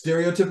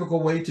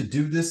stereotypical way to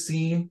do this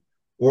scene,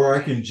 or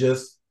I can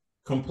just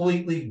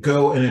completely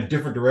go in a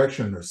different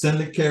direction, or send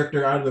the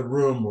character out of the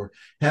room, or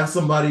have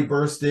somebody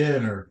burst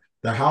in, or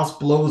the house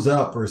blows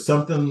up, or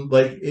something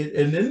like it.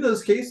 And in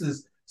those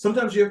cases,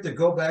 sometimes you have to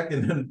go back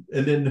and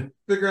then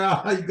figure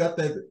out how you got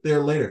that there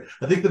later.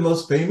 I think the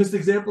most famous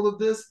example of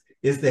this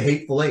is The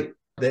Hateful Eight.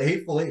 The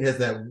Hateful Eight has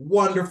that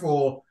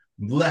wonderful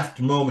left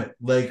moment,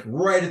 like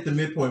right at the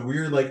midpoint, where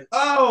you're like,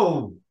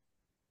 oh,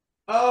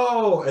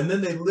 and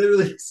then they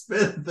literally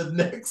spend the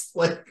next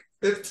like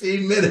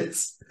 15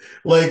 minutes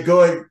like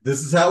going, this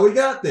is how we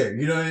got there,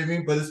 you know what I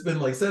mean? But it's been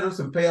like setups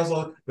and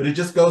payoffs, but it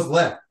just goes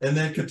left and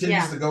then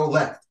continues to go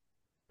left.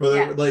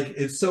 Like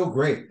it's so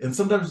great. And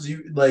sometimes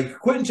you like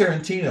Quentin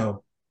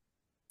Tarantino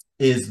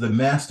is the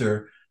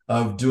master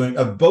of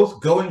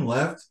both going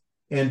left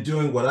and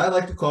doing what I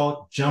like to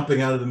call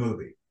jumping out of the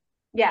movie.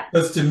 Yeah.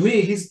 Because to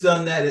me, he's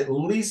done that at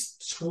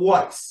least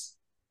twice,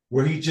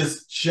 where he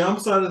just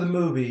jumps out of the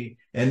movie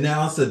and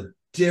now it's a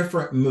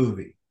different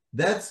movie.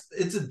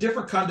 It's a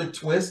different kind of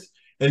twist,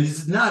 and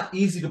it's not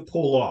easy to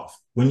pull off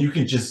when you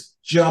can just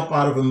jump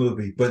out of a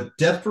movie. But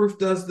Death Proof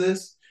does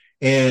this,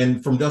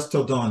 and From Dusk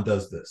Till Dawn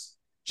does this.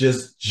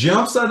 Just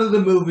jumps out of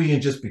the movie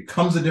and just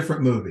becomes a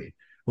different movie.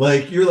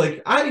 Like you're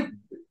like,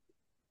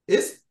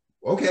 it's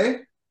okay.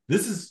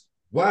 This is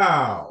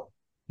wow.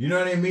 You know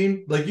what I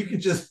mean? Like you can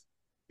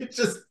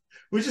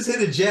we just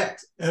hit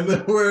eject and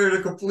then we're in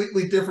a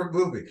completely different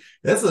movie.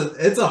 It's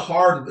a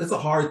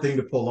hard thing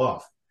to pull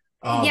off.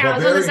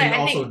 Barbarian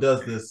also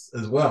does this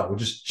as well. It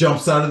just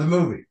jumps out of the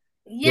movie.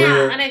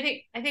 Yeah, and I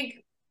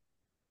think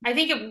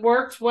it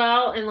worked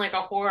well in like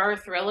a horror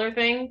thriller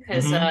thing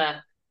because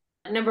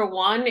number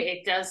one,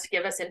 it does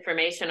give us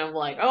information of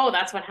like, oh,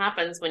 that's what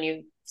happens when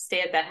you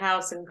stay at that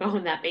house and go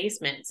in that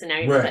basement. So now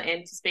you have the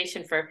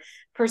anticipation for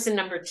person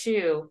number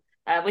two,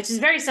 which is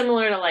very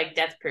similar to like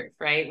Death Proof,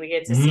 right? We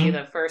get to see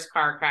the first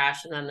car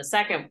crash, and then the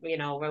second,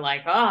 we're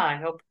like, oh, I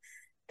hope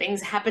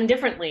things happen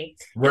differently.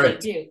 Right.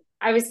 And they do.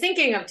 I was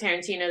thinking of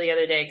Tarantino the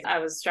other day. I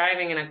was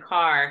driving in a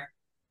car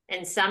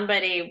and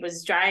somebody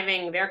was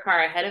driving their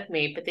car ahead of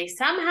me, but they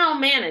somehow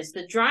managed,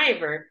 the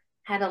driver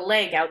had a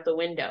leg out the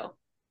window.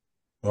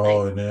 Oh,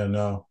 like,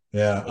 no.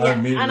 Yeah.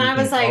 And I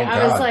was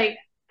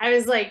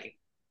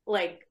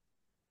like,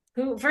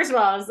 who, first of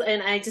all,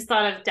 and I just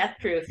thought of Death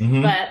Proof,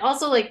 but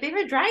also like they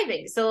were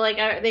driving. So like,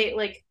 they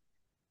like,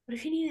 what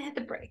if you need to hit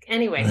the brake?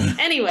 Anyway,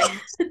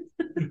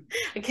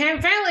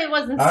 apparently it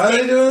wasn't. How are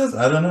they doing this?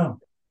 I don't know.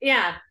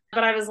 Yeah.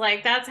 But I was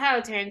like, that's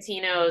how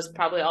Tarantino's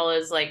probably all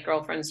his like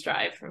girlfriends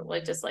drive,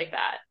 like just like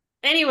that.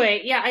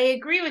 Anyway, yeah, I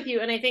agree with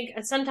you, and I think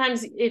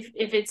sometimes if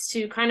it's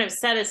to kind of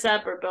set us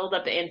up or build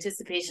up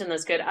anticipation,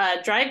 that's good.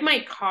 Drive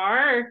My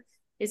Car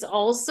is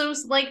also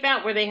like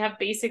that, where they have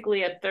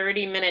basically a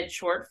 30-minute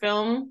short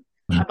film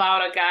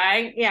about a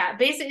guy. Yeah,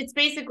 it's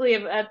basically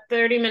a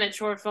 30-minute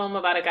short film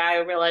about a guy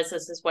who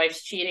realizes his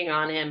wife's cheating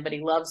on him, but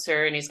he loves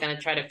her and he's going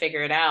to try to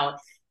figure it out.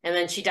 And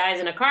then she dies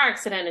in a car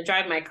accident, and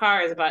Drive My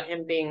Car is about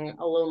him being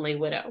a lonely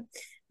widow.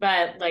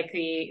 But like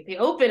the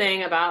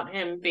opening about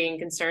him being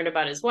concerned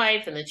about his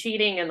wife and the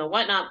cheating and the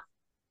whatnot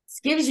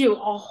gives you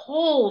a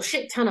whole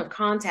shit ton of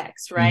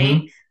context, right?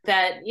 Mm-hmm.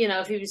 That, you know,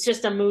 if he was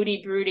just a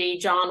moody, broody,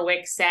 John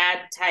Wick, sad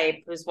type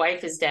whose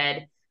wife is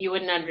dead, you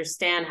wouldn't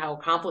understand how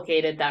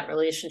complicated that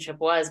relationship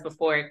was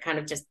before it kind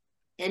of just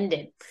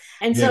ended.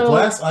 And so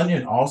Glass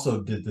Onion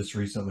also did this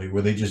recently,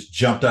 where they just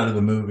jumped out of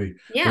the movie.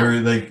 Yeah. Where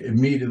like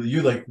immediately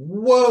you're like,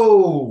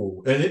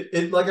 whoa. And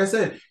it like I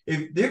said,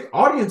 if the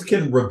audience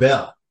can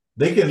rebel,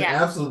 they can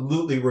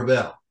absolutely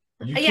rebel.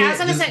 You can't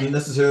just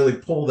necessarily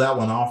pull that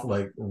one off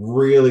like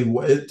really.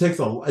 It takes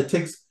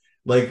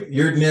like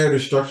your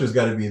narrative structure's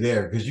got to be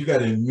there, because you got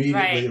to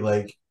immediately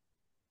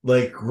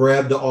like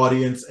grab the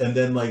audience and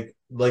then like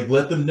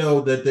let them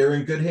know that they're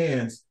in good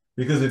hands.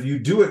 Because if you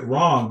do it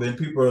wrong, then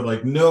people are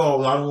like,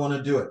 no, I don't want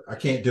to do it. I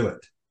can't do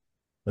it.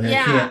 Like,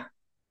 I can't.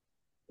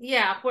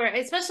 Yeah, where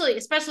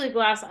especially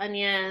Glass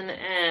Onion,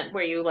 and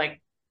where you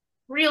like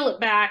reel it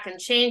back and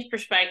change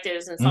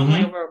perspectives, and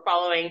suddenly we're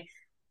following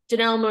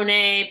Janelle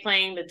Monáe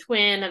playing the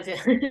twin of,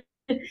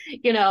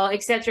 you know,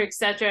 et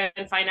cetera,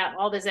 and find out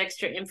all this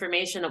extra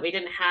information that we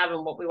didn't have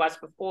in what we watched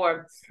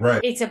before.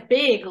 Right. It's a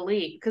big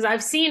leap, because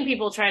I've seen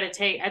people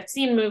I've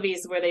seen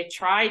movies where they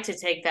try to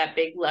take that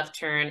big left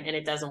turn and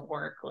it doesn't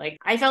work. Like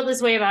I felt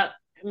this way about,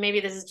 maybe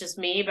this is just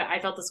me, but I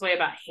felt this way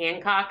about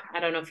Hancock. I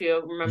don't know if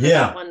you remember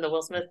that one, the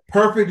Will Smith.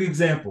 Perfect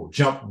example.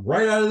 Jumped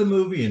right out of the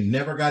movie and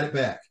never got it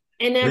back.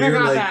 And never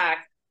got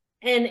back.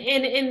 And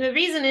the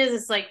reason is,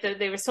 it's like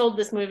they were sold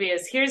this movie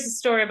as, here's a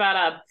story about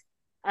a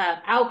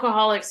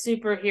alcoholic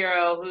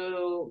superhero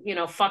who, you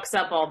know, fucks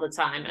up all the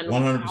time. And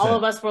 100%. All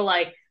of us were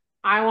like,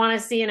 I want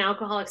to see an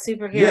alcoholic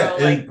superhero. Yeah,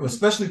 like, and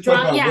especially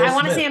drunk. Yeah, I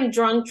want to see him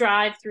drunk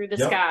drive through the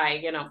sky,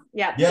 you know.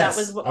 Yeah, yes,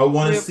 that was I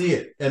want to see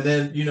it. And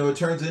then, you know, it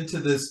turns into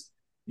this,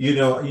 you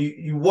know,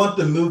 you want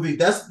the movie.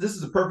 This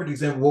is a perfect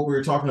example of what we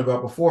were talking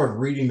about before, of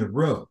reading the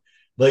room.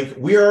 Like,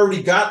 we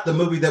already got the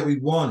movie that we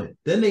wanted.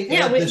 Then they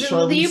add this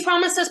Charlize. You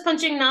promised us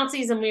punching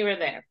Nazis and we were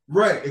there.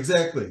 Right,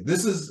 exactly.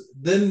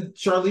 Then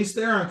Charlize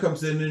Theron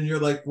comes in and you're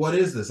like, what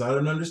is this? I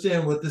don't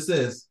understand what this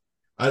is.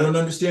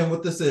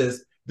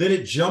 Then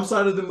it jumps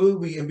out of the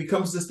movie and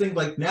becomes this thing,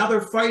 like now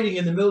they're fighting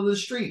in the middle of the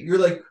street. You're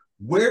like,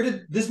 where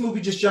did this movie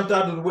just jumped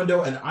out of the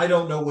window and I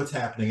don't know what's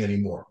happening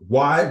anymore?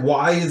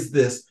 Why is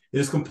this? It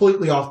is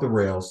completely off the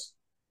rails.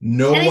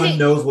 No one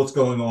knows what's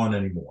going on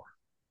anymore.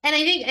 And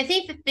I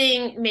think the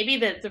thing, maybe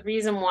the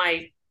reason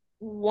why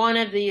one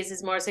of these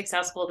is more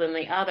successful than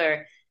the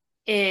other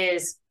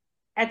is,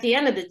 at the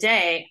end of the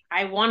day,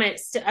 I want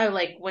it to,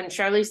 like when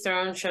Charlize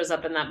Theron shows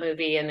up in that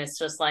movie and it's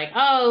just like,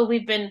 oh,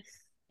 we've been,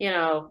 you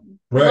know,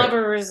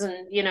 lovers,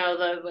 and, you know,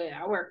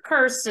 we're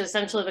cursed.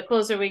 Essentially, the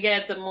closer we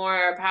get, the more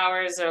our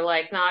powers are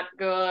like not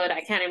good.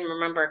 I can't even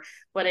remember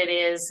what it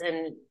is.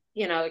 And,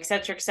 you know, et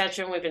cetera,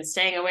 and we've been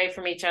staying away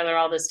from each other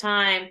all this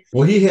time.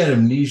 Well, he had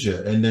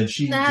amnesia, and then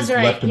she just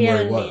left him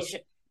where he was.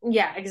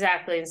 Yeah,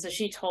 exactly. And so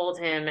she told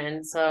him,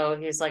 and so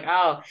he's like,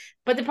 oh.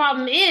 But the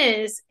problem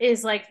is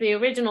like the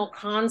original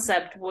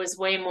concept was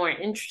way more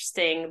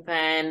interesting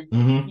than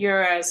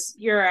you're a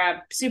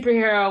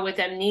superhero with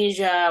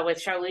amnesia,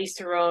 with Charlize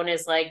Theron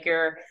is like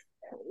your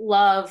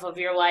love of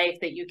your life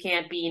that you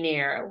can't be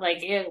near.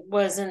 Like, it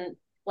wasn't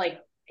like,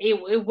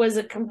 it was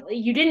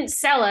you didn't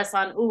sell us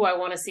on, ooh, I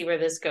want to see where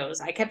this goes.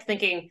 I kept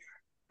thinking,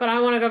 but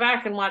I want to go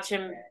back and watch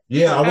him.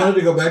 Yeah, I wanted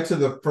to go back to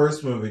the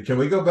first movie. Can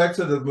we go back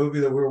to the movie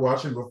that we were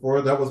watching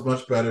before? That was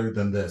much better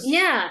than this.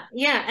 Yeah.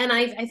 And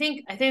I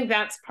think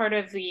that's part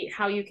of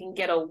how you can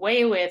get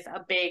away with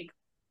a big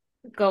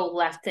go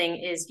left thing,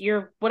 is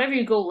whatever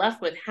you go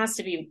left with has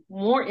to be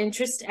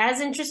as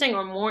interesting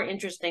or more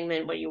interesting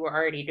than what you were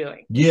already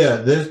doing. Yeah,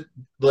 there's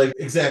like,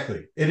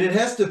 exactly. And it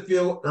has to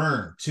feel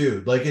earned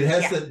too. Like, it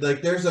has to,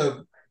 like, there's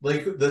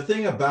the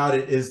thing about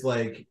it is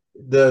like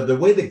the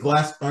way that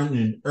Glass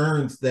Onion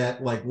earns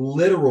that like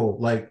literal,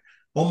 like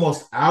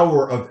almost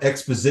hour of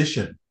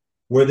exposition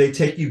where they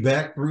take you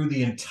back through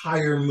the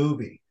entire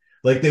movie.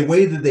 Like, the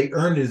way that they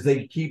earn it is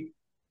they keep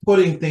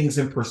putting things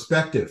in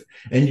perspective,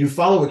 and you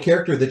follow a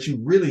character that you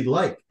really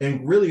like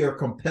and really are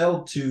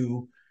compelled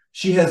to.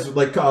 She has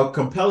like a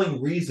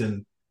compelling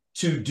reason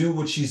to do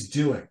what she's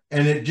doing,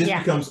 and it just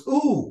becomes,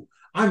 ooh,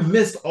 I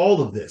missed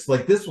all of this.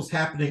 Like, this was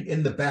happening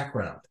in the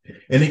background,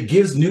 and it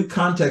gives new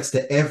context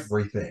to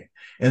everything.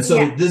 And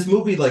so this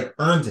movie like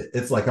earns it.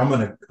 It's like, I'm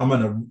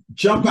gonna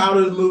jump out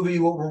of the movie,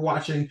 what we're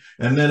watching,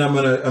 and then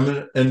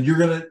you're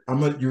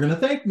gonna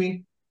thank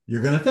me.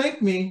 You're gonna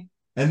thank me.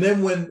 And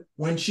then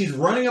when she's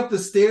running up the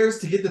stairs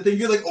to get the thing,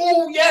 you're like,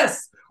 oh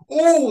yes,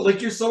 oh,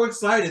 like you're so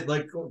excited.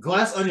 Like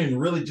Glass Onion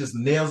really just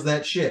nails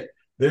that shit.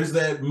 There's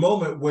that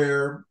moment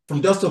where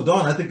From Dusk Till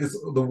Dawn, I think is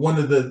the one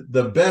of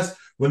the best.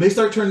 When they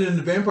start turning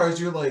into vampires,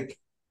 you're like,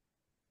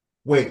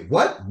 wait,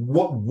 what?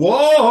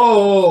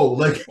 Whoa!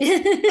 Like,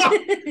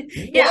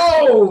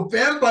 whoa,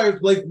 vampires!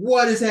 Like,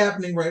 what is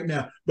happening right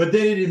now? But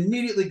then it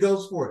immediately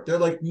goes for it. They're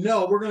like,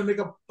 no, we're gonna make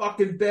a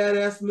fucking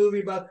badass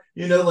movie about,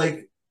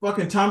 like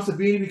fucking Tom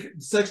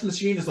Savini, Sex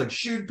Machine, is like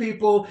shoot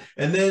people,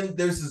 and then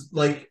there's this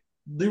like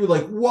they were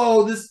like,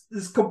 whoa, this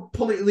is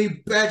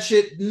completely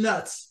batshit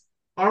nuts.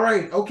 All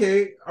right,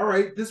 okay, all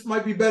right, this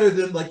might be better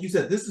than, like you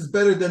said, this is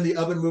better than the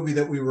other movie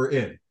that we were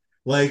in.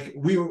 Like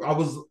I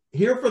was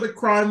here for the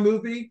crime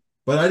movie,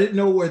 but I didn't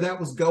know where that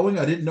was going.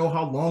 I didn't know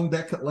how long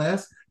that could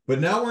last.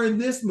 But now we're in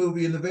this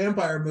movie, in the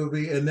vampire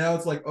movie, and now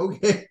it's like,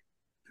 okay,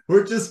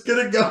 we're just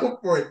gonna go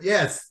for it.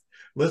 Yes,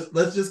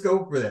 let's just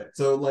go for that.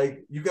 So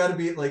like, you got to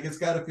be like, it's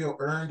got to feel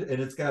earned,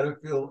 and it's got to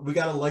feel, we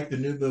got to like the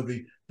new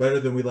movie better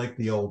than we like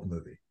the old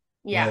movie.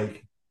 Yeah,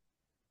 like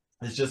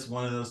it's just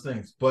one of those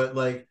things. But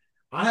like,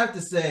 I have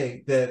to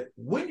say that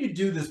when you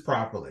do this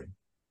properly,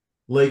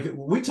 like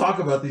we talk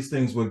about these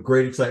things with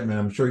great excitement.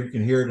 I'm sure you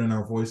can hear it in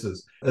our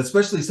voices,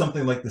 especially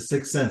something like The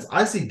Sixth Sense.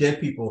 I See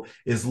Dead People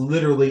is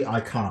literally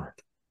iconic.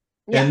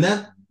 Yeah. And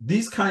that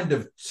these kind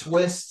of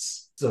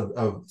twists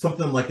of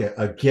something like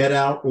a Get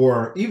Out,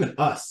 or even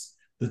Us,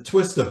 the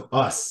twist of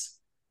Us,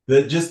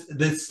 that just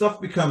this stuff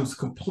becomes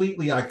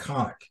completely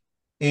iconic,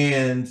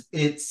 and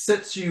it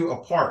sets you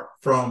apart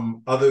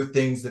from other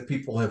things that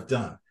people have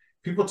done.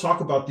 People talk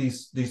about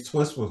these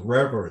twists with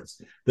reverence.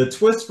 The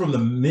twist from The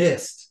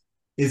Mist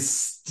is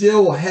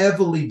still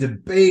heavily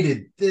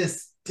debated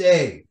this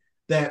day.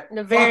 That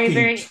the very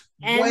twist.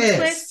 end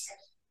twist,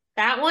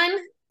 that one.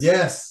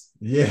 Yes.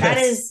 That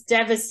is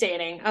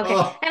devastating. Okay.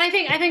 Oh. And I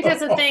think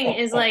that's the thing,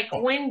 is like,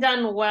 when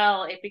done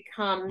well, it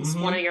becomes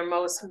one of your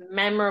most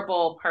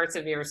memorable parts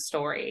of your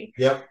story.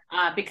 Yep.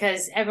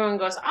 Because everyone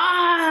goes,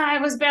 I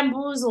was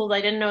bamboozled. I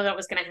didn't know that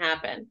was going to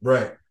happen.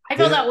 Right. I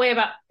felt that way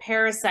about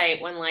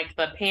Parasite, when like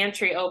the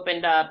pantry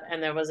opened up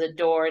and there was a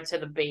door to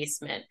the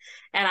basement.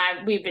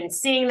 And we've been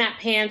seeing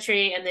that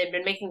pantry, and they've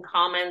been making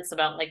comments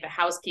about like the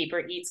housekeeper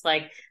eats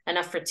like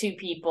enough for 2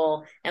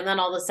 people. And then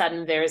all of a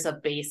sudden there's a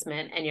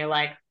basement, and you're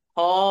like,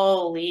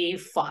 holy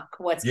fuck,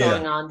 what's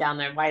going on down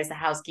there? Why is the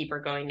housekeeper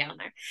going down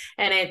there?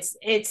 And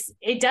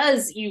it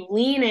does, you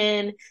lean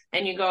in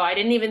and you go, I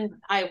didn't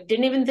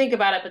even think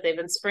about it, but they've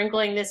been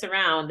sprinkling this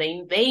around.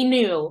 They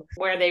knew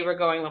where they were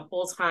going the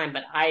whole time,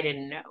 but I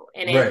didn't know.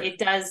 And it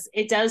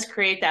does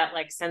create that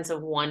like sense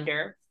of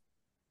wonder.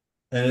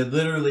 And it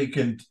literally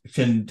can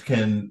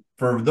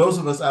for those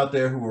of us out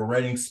there who are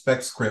writing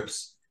spec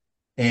scripts,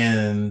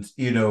 and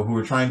who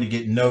are trying to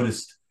get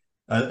noticed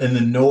in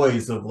the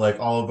noise of like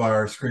all of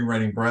our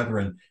screenwriting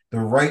brethren, the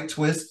right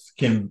twist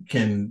can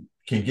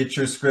get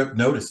your script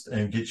noticed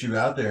and get you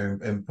out there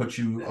and put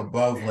you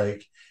above,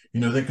 like,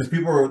 because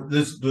people are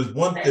there's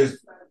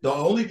the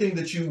only thing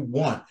that you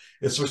want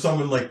is for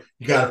someone like,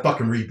 you gotta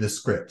fucking read this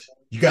script.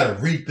 You gotta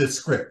read this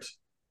script,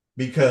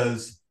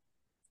 because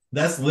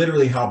that's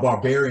literally how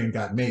Barbarian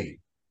got made,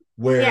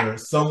 where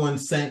someone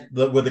sent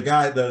the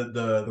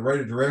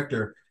writer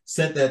director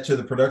sent that to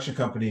the production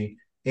company,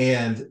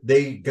 and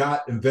they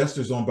got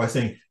investors on by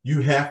saying,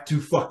 you have to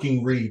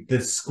fucking read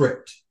this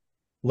script.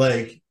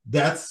 Like,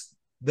 that's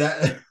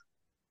that.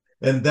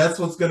 And that's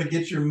what's going to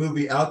get your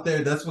movie out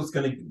there. That's what's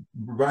going to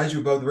rise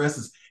you above the rest,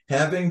 is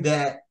having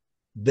that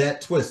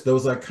twist,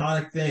 those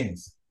iconic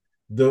things,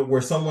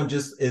 where someone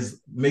just is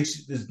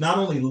not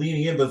only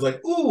leaning in, but it's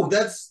like, ooh,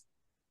 that's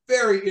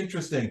very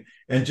interesting.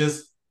 And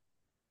just,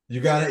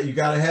 you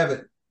gotta have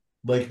it.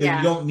 Like, then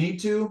you don't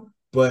need to,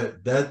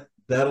 but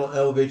that'll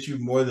elevate you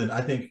more than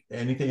I think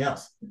anything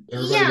else.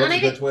 Everybody loves a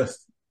good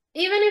twist.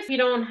 Even if you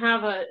don't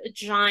have a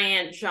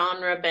giant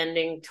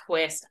genre-bending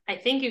twist, I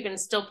think you can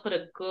still put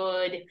a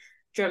good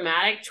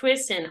dramatic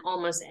twist in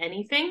almost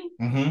anything.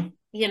 Mm-hmm.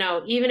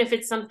 Even if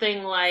it's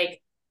something like,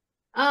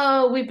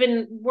 oh, we've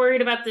been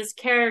worried about this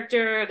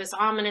character, this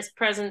ominous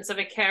presence of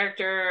a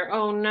character.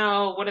 Oh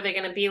no, what are they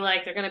going to be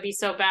like? They're going to be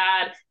so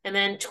bad. And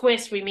then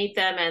twist, we meet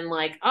them and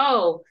like,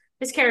 oh,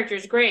 this character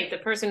is great. The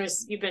person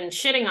you've been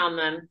shitting on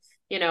them,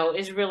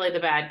 is really the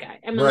bad guy.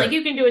 I mean, like,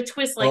 you can do a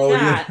twist like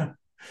that.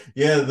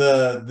 Yeah.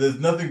 There's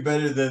nothing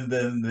better than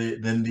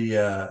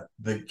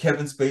the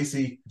Kevin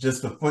Spacey,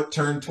 just the foot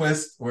turn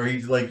twist, where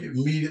he's like,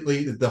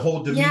 immediately the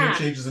whole demeanor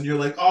changes, and you're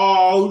like,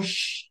 oh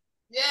shit.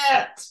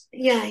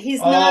 Yeah,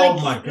 he's not.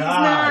 Oh my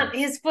god.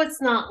 His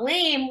foot's not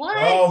lame. What?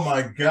 Oh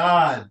my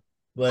god.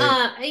 Like,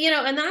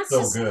 and that's so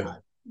just good.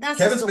 That's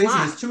Kevin just Spacey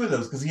has 2 of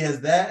those, because he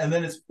has that, and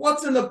then it's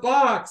what's in the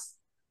box.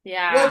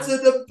 Yeah. What's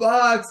in the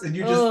box? And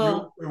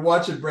you're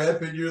watching Brad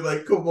Pitt, you're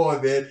like, come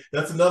on, man.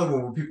 That's another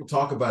one where people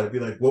talk about it, be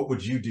like, what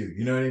would you do?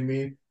 You know what I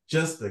mean?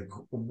 Just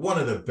one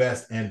of the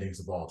best endings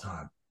of all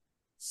time.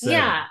 7.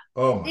 Yeah.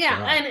 Oh my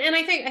god. And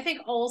I think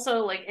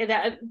also, like,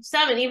 that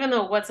 7, even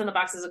though What's in the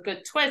Box is a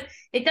good twist,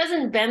 it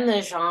doesn't bend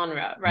the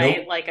genre, right?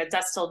 Nope. Like A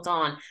Dusk Till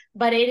Dawn.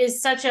 But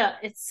it's such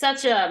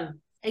a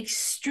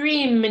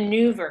extreme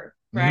maneuver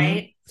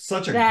right?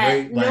 Such a That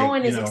great, no like,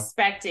 one you is know,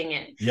 expecting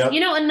it. yep. You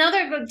know,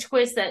 another good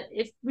twist that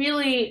it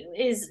really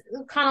is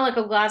kind of like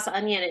a glass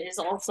onion is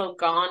also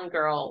Gone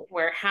Girl,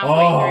 where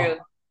Oh,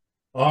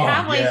 oh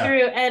halfway yeah.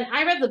 through, and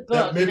I read the That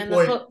book, and in the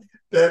midpoint, book,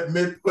 that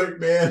midpoint,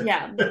 man.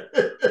 yeah,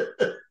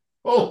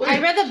 I Holy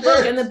read the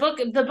book, and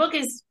shit. the book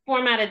is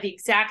formatted the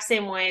exact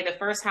same way. The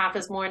first half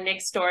is more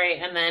Nick's story,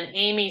 and then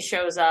Amy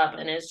shows up,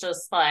 and it's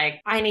just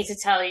like, I need to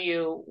tell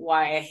you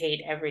why I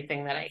hate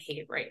everything that I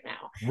hate right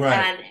now.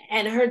 Right.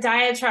 And her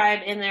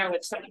diatribe in there,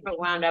 which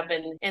wound up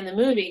in the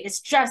movie, is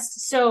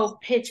just so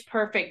pitch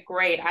perfect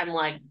great. I'm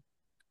like,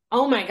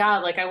 oh my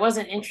God, like I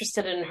wasn't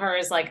interested in her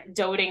as like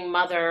doting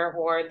mother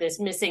or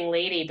this missing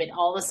lady, but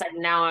all of a sudden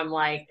now I'm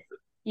like,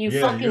 you Yeah,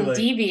 you're fucking like,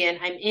 deviant,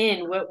 I'm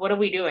in. What are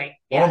we doing?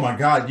 oh Yeah. my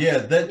God,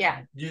 yeah.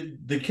 Yeah.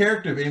 The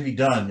character of Amy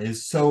Dunn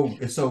is so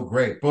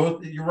great.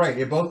 Both, you're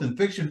right, both in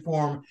fiction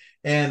form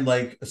and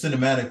like a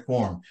cinematic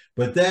form.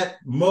 But that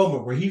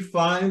moment where he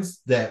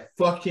finds that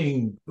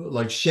fucking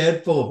like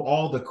shed full of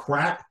all the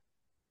crap,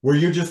 where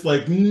you're just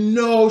like,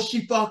 no,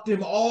 she fucked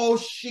him. Oh,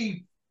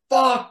 she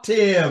fucked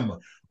him.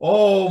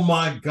 Oh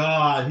my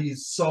God,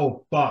 he's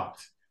so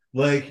fucked.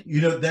 Like,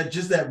 you know, that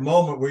just that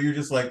moment where you're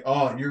just like,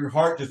 oh, your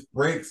heart just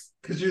breaks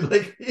because you're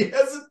like, he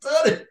hasn't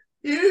done it.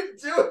 He didn't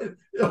do it.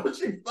 Oh,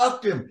 she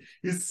fucked him.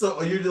 He's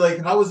so, you're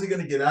like, how is he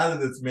gonna get out of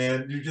this,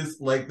 man? You're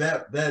just like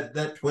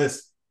that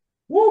twist.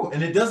 Woo.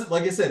 And it doesn't,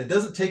 like I said, it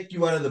doesn't take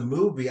you out of the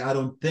movie, I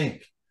don't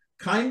think.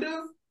 Kind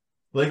of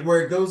like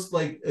where it goes,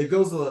 like it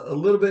goes a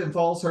little bit and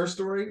follows her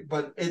story,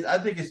 but I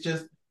think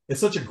it's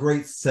such a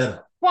great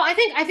setup. Well, I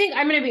think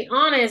I'm gonna be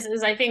honest,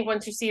 is I think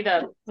once you see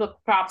the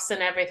props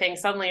and everything,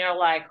 suddenly you're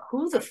like,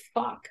 who the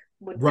fuck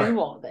would Right. do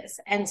all this?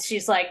 And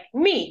she's like,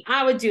 me,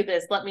 I would do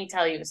this, let me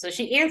tell you. So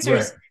she Right.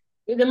 answers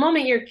the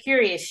moment you're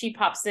curious, she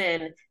pops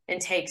in and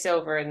takes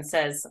over and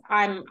says,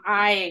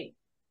 I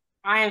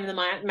am the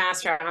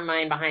master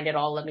mind behind it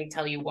all. Let me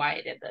tell you why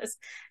I did this.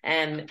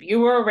 And you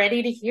were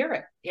ready to hear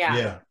it.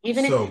 Yeah.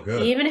 Yeah. So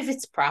good. Even if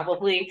it's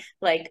probably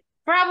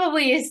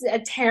is a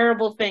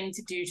terrible thing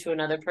to do to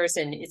another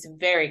person, it's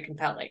very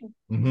compelling.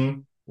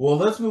 Well,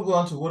 let's move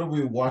on to what are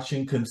we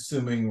watching,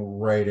 consuming,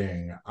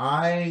 writing.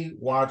 I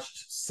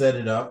watched Set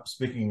It Up,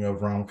 speaking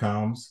of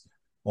rom-coms,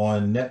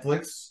 on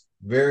Netflix.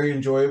 Very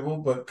enjoyable,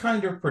 but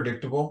kind of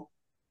predictable.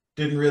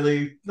 Didn't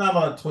really, not a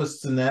lot of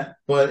twists in that,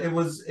 but it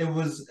was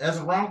as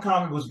a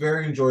rom-com, it was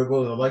very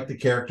enjoyable. I liked the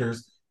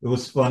characters. It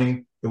was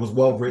funny. It was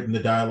well written. The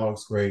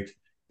dialogue's great.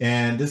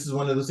 And this is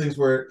one of those things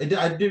where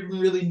I didn't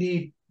really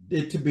need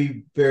it to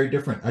be very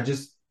different.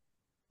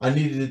 I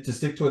needed it to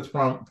stick to its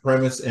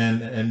premise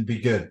and be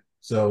good.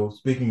 So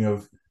speaking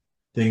of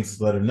things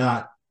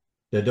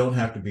that don't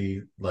have to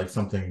be like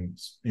something,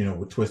 you know,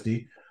 with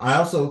twisty. I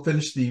also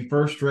finished the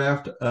first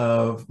draft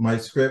of my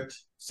script,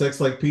 Sex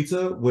Like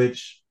Pizza,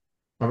 which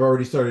I've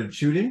already started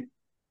shooting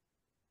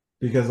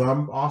because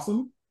I'm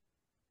awesome.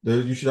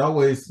 You should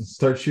always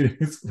start shooting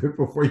a script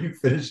before you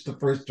finish the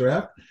first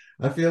draft.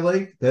 I feel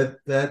like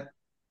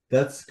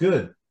that's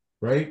good,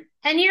 right?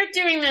 And you're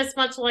doing this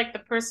much like the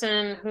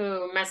person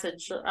who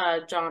messaged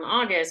John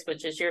August,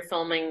 which is you're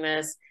filming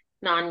this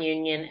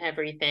non-union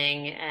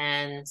everything,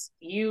 and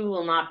you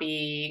will not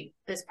be,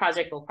 this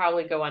project will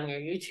probably go on your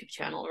YouTube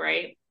channel,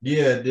 right?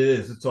 Yeah, it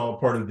is. It's all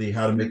part of the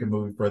how to make a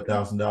movie for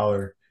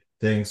 $1,000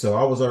 thing. So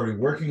I was already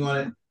working on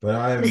it, but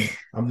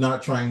I'm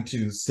not trying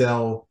to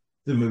sell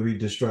the movie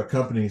to struck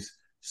companies.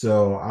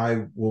 So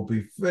I will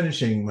be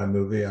finishing my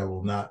movie. I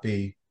will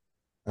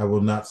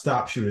not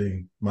stop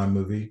shooting my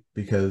movie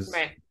because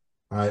right.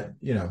 I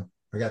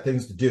got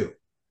things to do.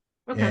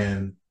 Okay.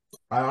 And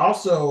I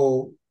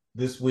also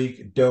this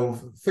week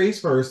dove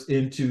face first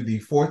into the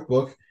fourth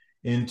book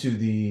into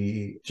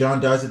the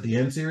John Dies at the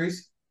End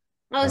series.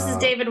 Oh, this is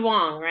David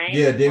Wong, right?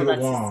 Yeah, David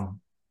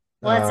Wong.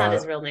 Well, that's not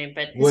his real name,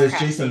 but was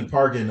Jason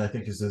Pargin, I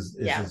think is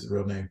his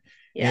real name.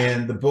 Yeah.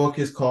 And the book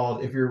is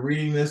called If You're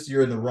Reading This,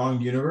 You're in the Wrong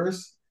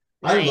Universe.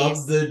 Nice. I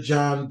love the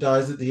John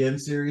Dies at the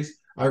End series.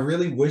 I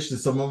really wish that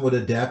someone would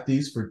adapt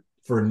these for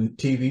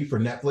TV, for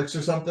Netflix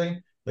or something.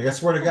 Like, I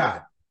swear to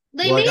God.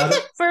 They made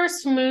the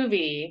first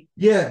movie.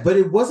 Yeah, but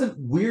it wasn't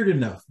weird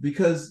enough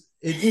because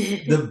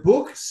the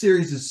book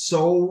series is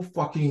so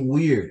fucking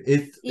weird.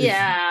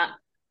 Yeah.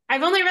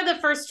 I've only read the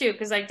first two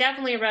because I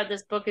definitely read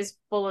this book is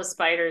full of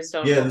spiders.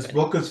 This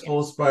book is full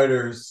of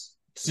spiders.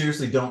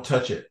 Seriously, don't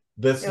touch it.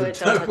 That's the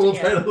full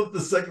title of the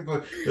second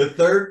book. The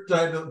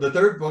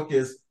third book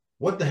is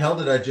What the Hell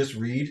Did I Just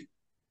Read?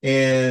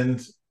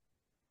 And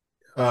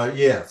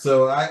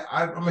so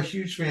I'm a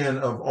huge fan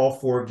of all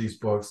four of these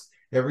books.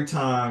 Every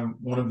time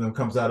one of them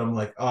comes out, I'm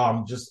like,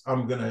 oh,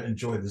 I'm gonna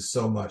enjoy this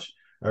so much.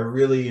 I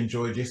really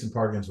enjoy Jason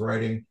Pargin's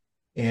writing.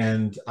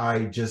 And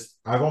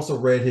I've also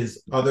read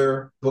his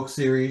other book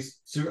series,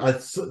 like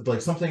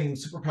something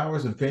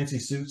Superpowers and Fancy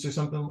Suits or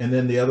something. And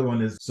then the other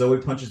one is Zoe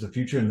Punches the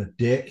Future in the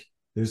Dick.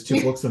 There's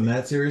 2 books in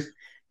that series.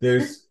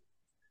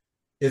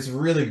 It's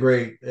really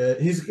great.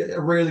 He's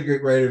a really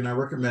great writer, and I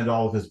recommend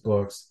all of his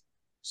books.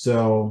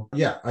 So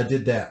yeah, I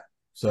did that.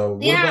 So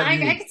what Yeah, about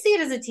you? I could see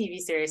it as a TV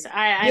series.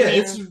 I Yeah,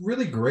 mean, it's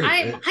really great.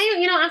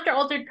 after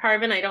Altered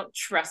Carbon, I don't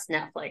trust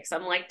Netflix.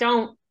 I'm like,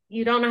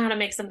 you don't know how to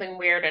make something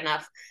weird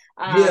enough.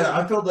 Yeah,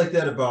 I felt like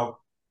that about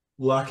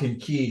Lock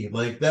and Key.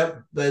 Like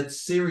that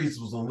series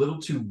was a little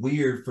too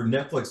weird for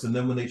Netflix, and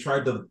then when they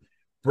tried to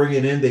bring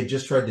it in, they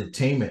just tried to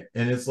tame it.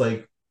 And it's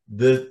like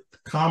the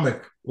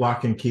comic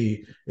Lock and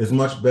Key is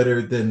much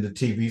better than the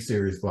TV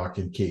series Lock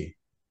and Key.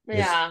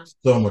 Yeah. It's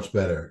so much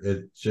better.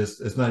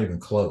 It's not even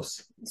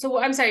close. So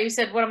I'm sorry, you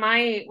said what am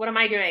I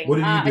doing? What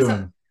are you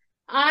doing?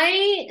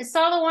 I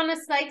saw the Wanda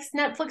Sykes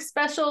Netflix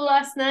special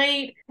last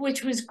night,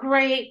 which was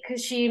great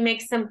because she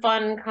makes some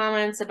fun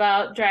comments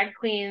about drag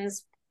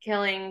queens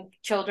killing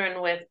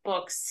children with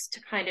books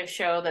to kind of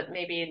show that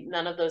maybe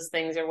none of those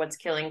things are what's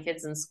killing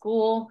kids in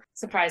school.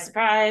 Surprise,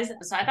 surprise.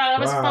 So I thought that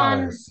was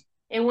fun.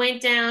 It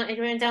went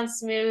down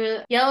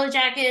smooth. Yellow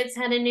Jackets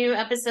had a new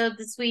episode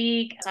this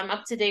week, so I'm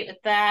up to date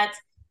with that.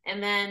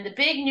 And then the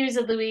big news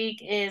of the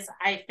week is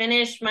I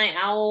finished my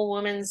Owl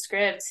Woman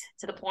script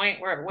to the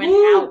point where it went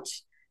out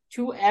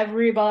to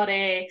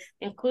everybody,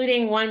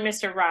 including one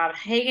Mr. Rob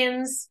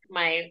Higgins.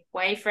 My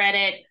wife read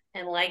it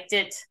and liked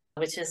it,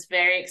 which is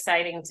very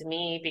exciting to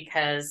me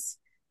because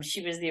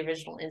she was the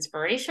original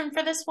inspiration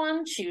for this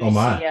one. She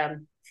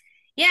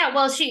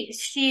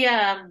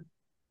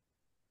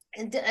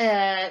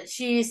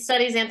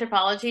studies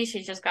anthropology.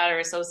 She just got her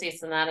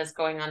associates in that, is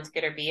going on to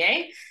get her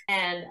BA.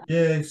 And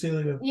yay,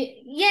 Celia.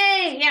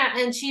 Yay, yeah.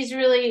 And she's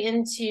really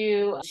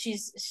into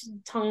she's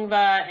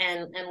Tongva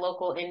and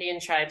local Indian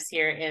tribes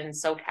here in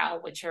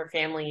SoCal, which her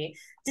family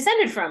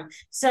descended from.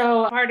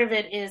 So part of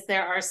it is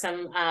there are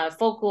some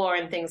folklore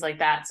and things like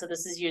that. So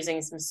this is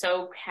using some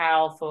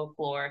SoCal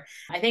folklore.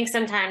 I think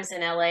sometimes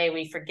in LA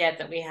we forget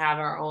that we have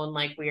our own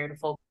like weird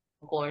folklore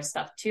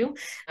stuff too,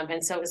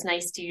 and so it was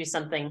nice to use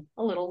something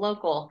a little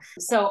local.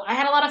 So I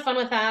had a lot of fun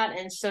with that,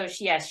 and so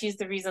she's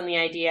the reason the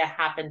idea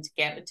happened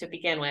to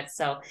begin with.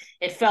 So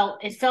it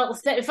felt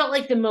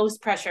like the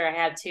most pressure I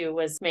had to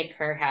was make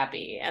her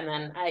happy. And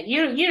then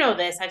you know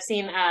this, I've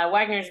seen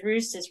Wagner's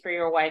Roost is for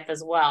your wife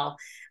as well.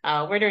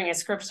 We're doing a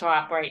script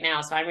swap right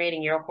now, so I'm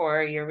reading your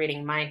horror, you're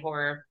reading my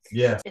horror.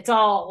 Yeah, it's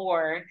all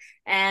horror.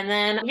 And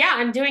then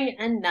I'm doing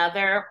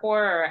another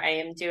horror. I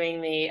am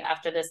doing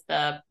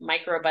the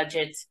micro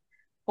budget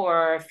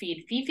horror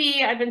Feed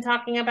Fifi I've been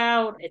talking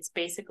about. It's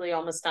basically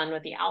almost done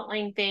with the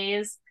outline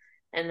phase,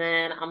 and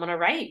then I'm gonna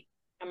write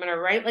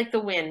like the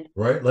wind.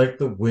 Right like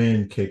the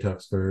wind, Kate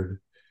Tuxford.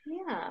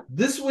 Yeah.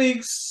 This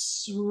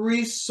week's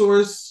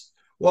resource,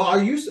 well,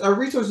 our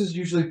resources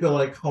usually feel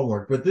like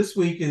homework, but this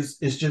week is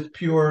just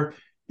pure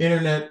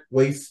internet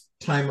waste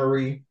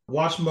timery.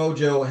 Watch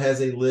Mojo has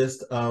a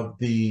list of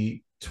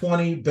the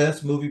 20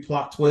 best movie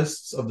plot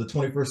twists of the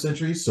 21st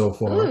century so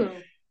far. Ooh.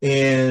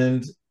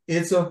 And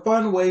it's a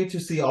fun way to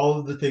see all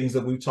of the things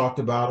that we've talked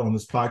about on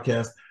this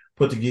podcast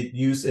put to get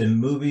use in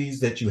movies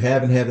that you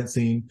haven't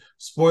seen.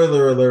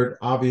 Spoiler alert,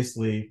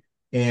 obviously.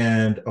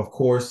 And of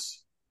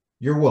course,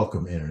 you're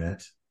welcome,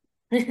 internet.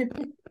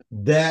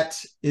 That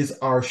is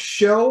our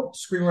show.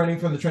 Screenwriting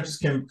from the Trenches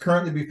can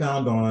currently be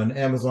found on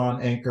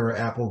Amazon, Anchor,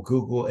 Apple,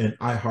 Google, and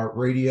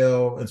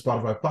iHeartRadio and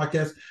Spotify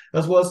podcasts,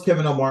 as well as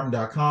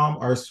KevinLMartin.com.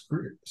 Our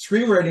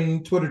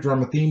screenwriting Twitter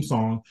drama theme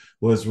song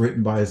was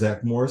written by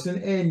Zach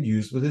Morrison and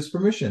used with his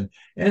permission.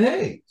 And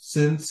hey,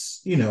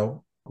 since,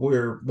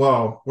 we're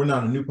not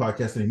a new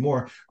podcast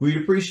anymore,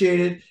 we'd appreciate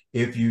it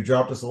if you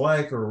dropped us a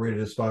like or rated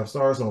us 5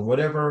 stars on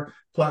whatever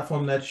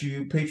platform that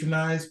you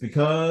patronize,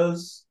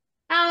 because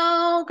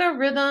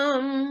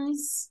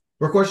algorithms.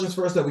 For questions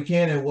for us that we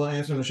can and we'll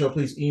answer on the show,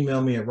 please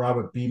email me at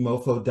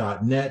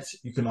robertbmofo.net.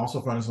 You can also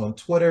find us on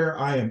Twitter.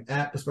 I am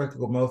at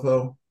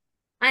 @BespectacledMofo.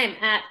 I am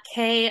at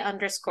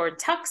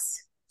K_Tux.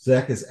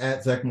 Zach is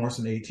at Zach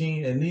Morrison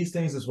 18. And these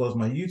things, as well as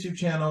my YouTube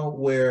channel,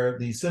 where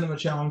the Cinema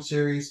Challenge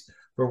series,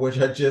 for which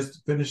I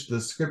just finished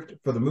the script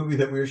for the movie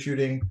that we were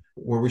shooting,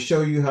 where we show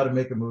you how to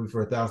make a movie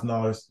for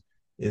 $1,000,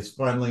 is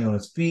finally on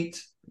its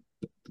feet.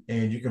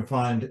 And you can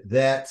find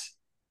that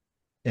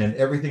and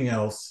everything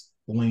else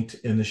linked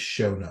in the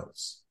show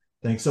notes.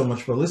 Thanks so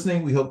much for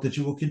listening. We hope that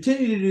you will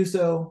continue to do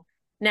so.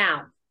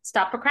 Now,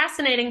 stop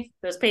procrastinating.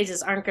 Those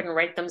pages aren't going to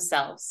write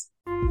themselves.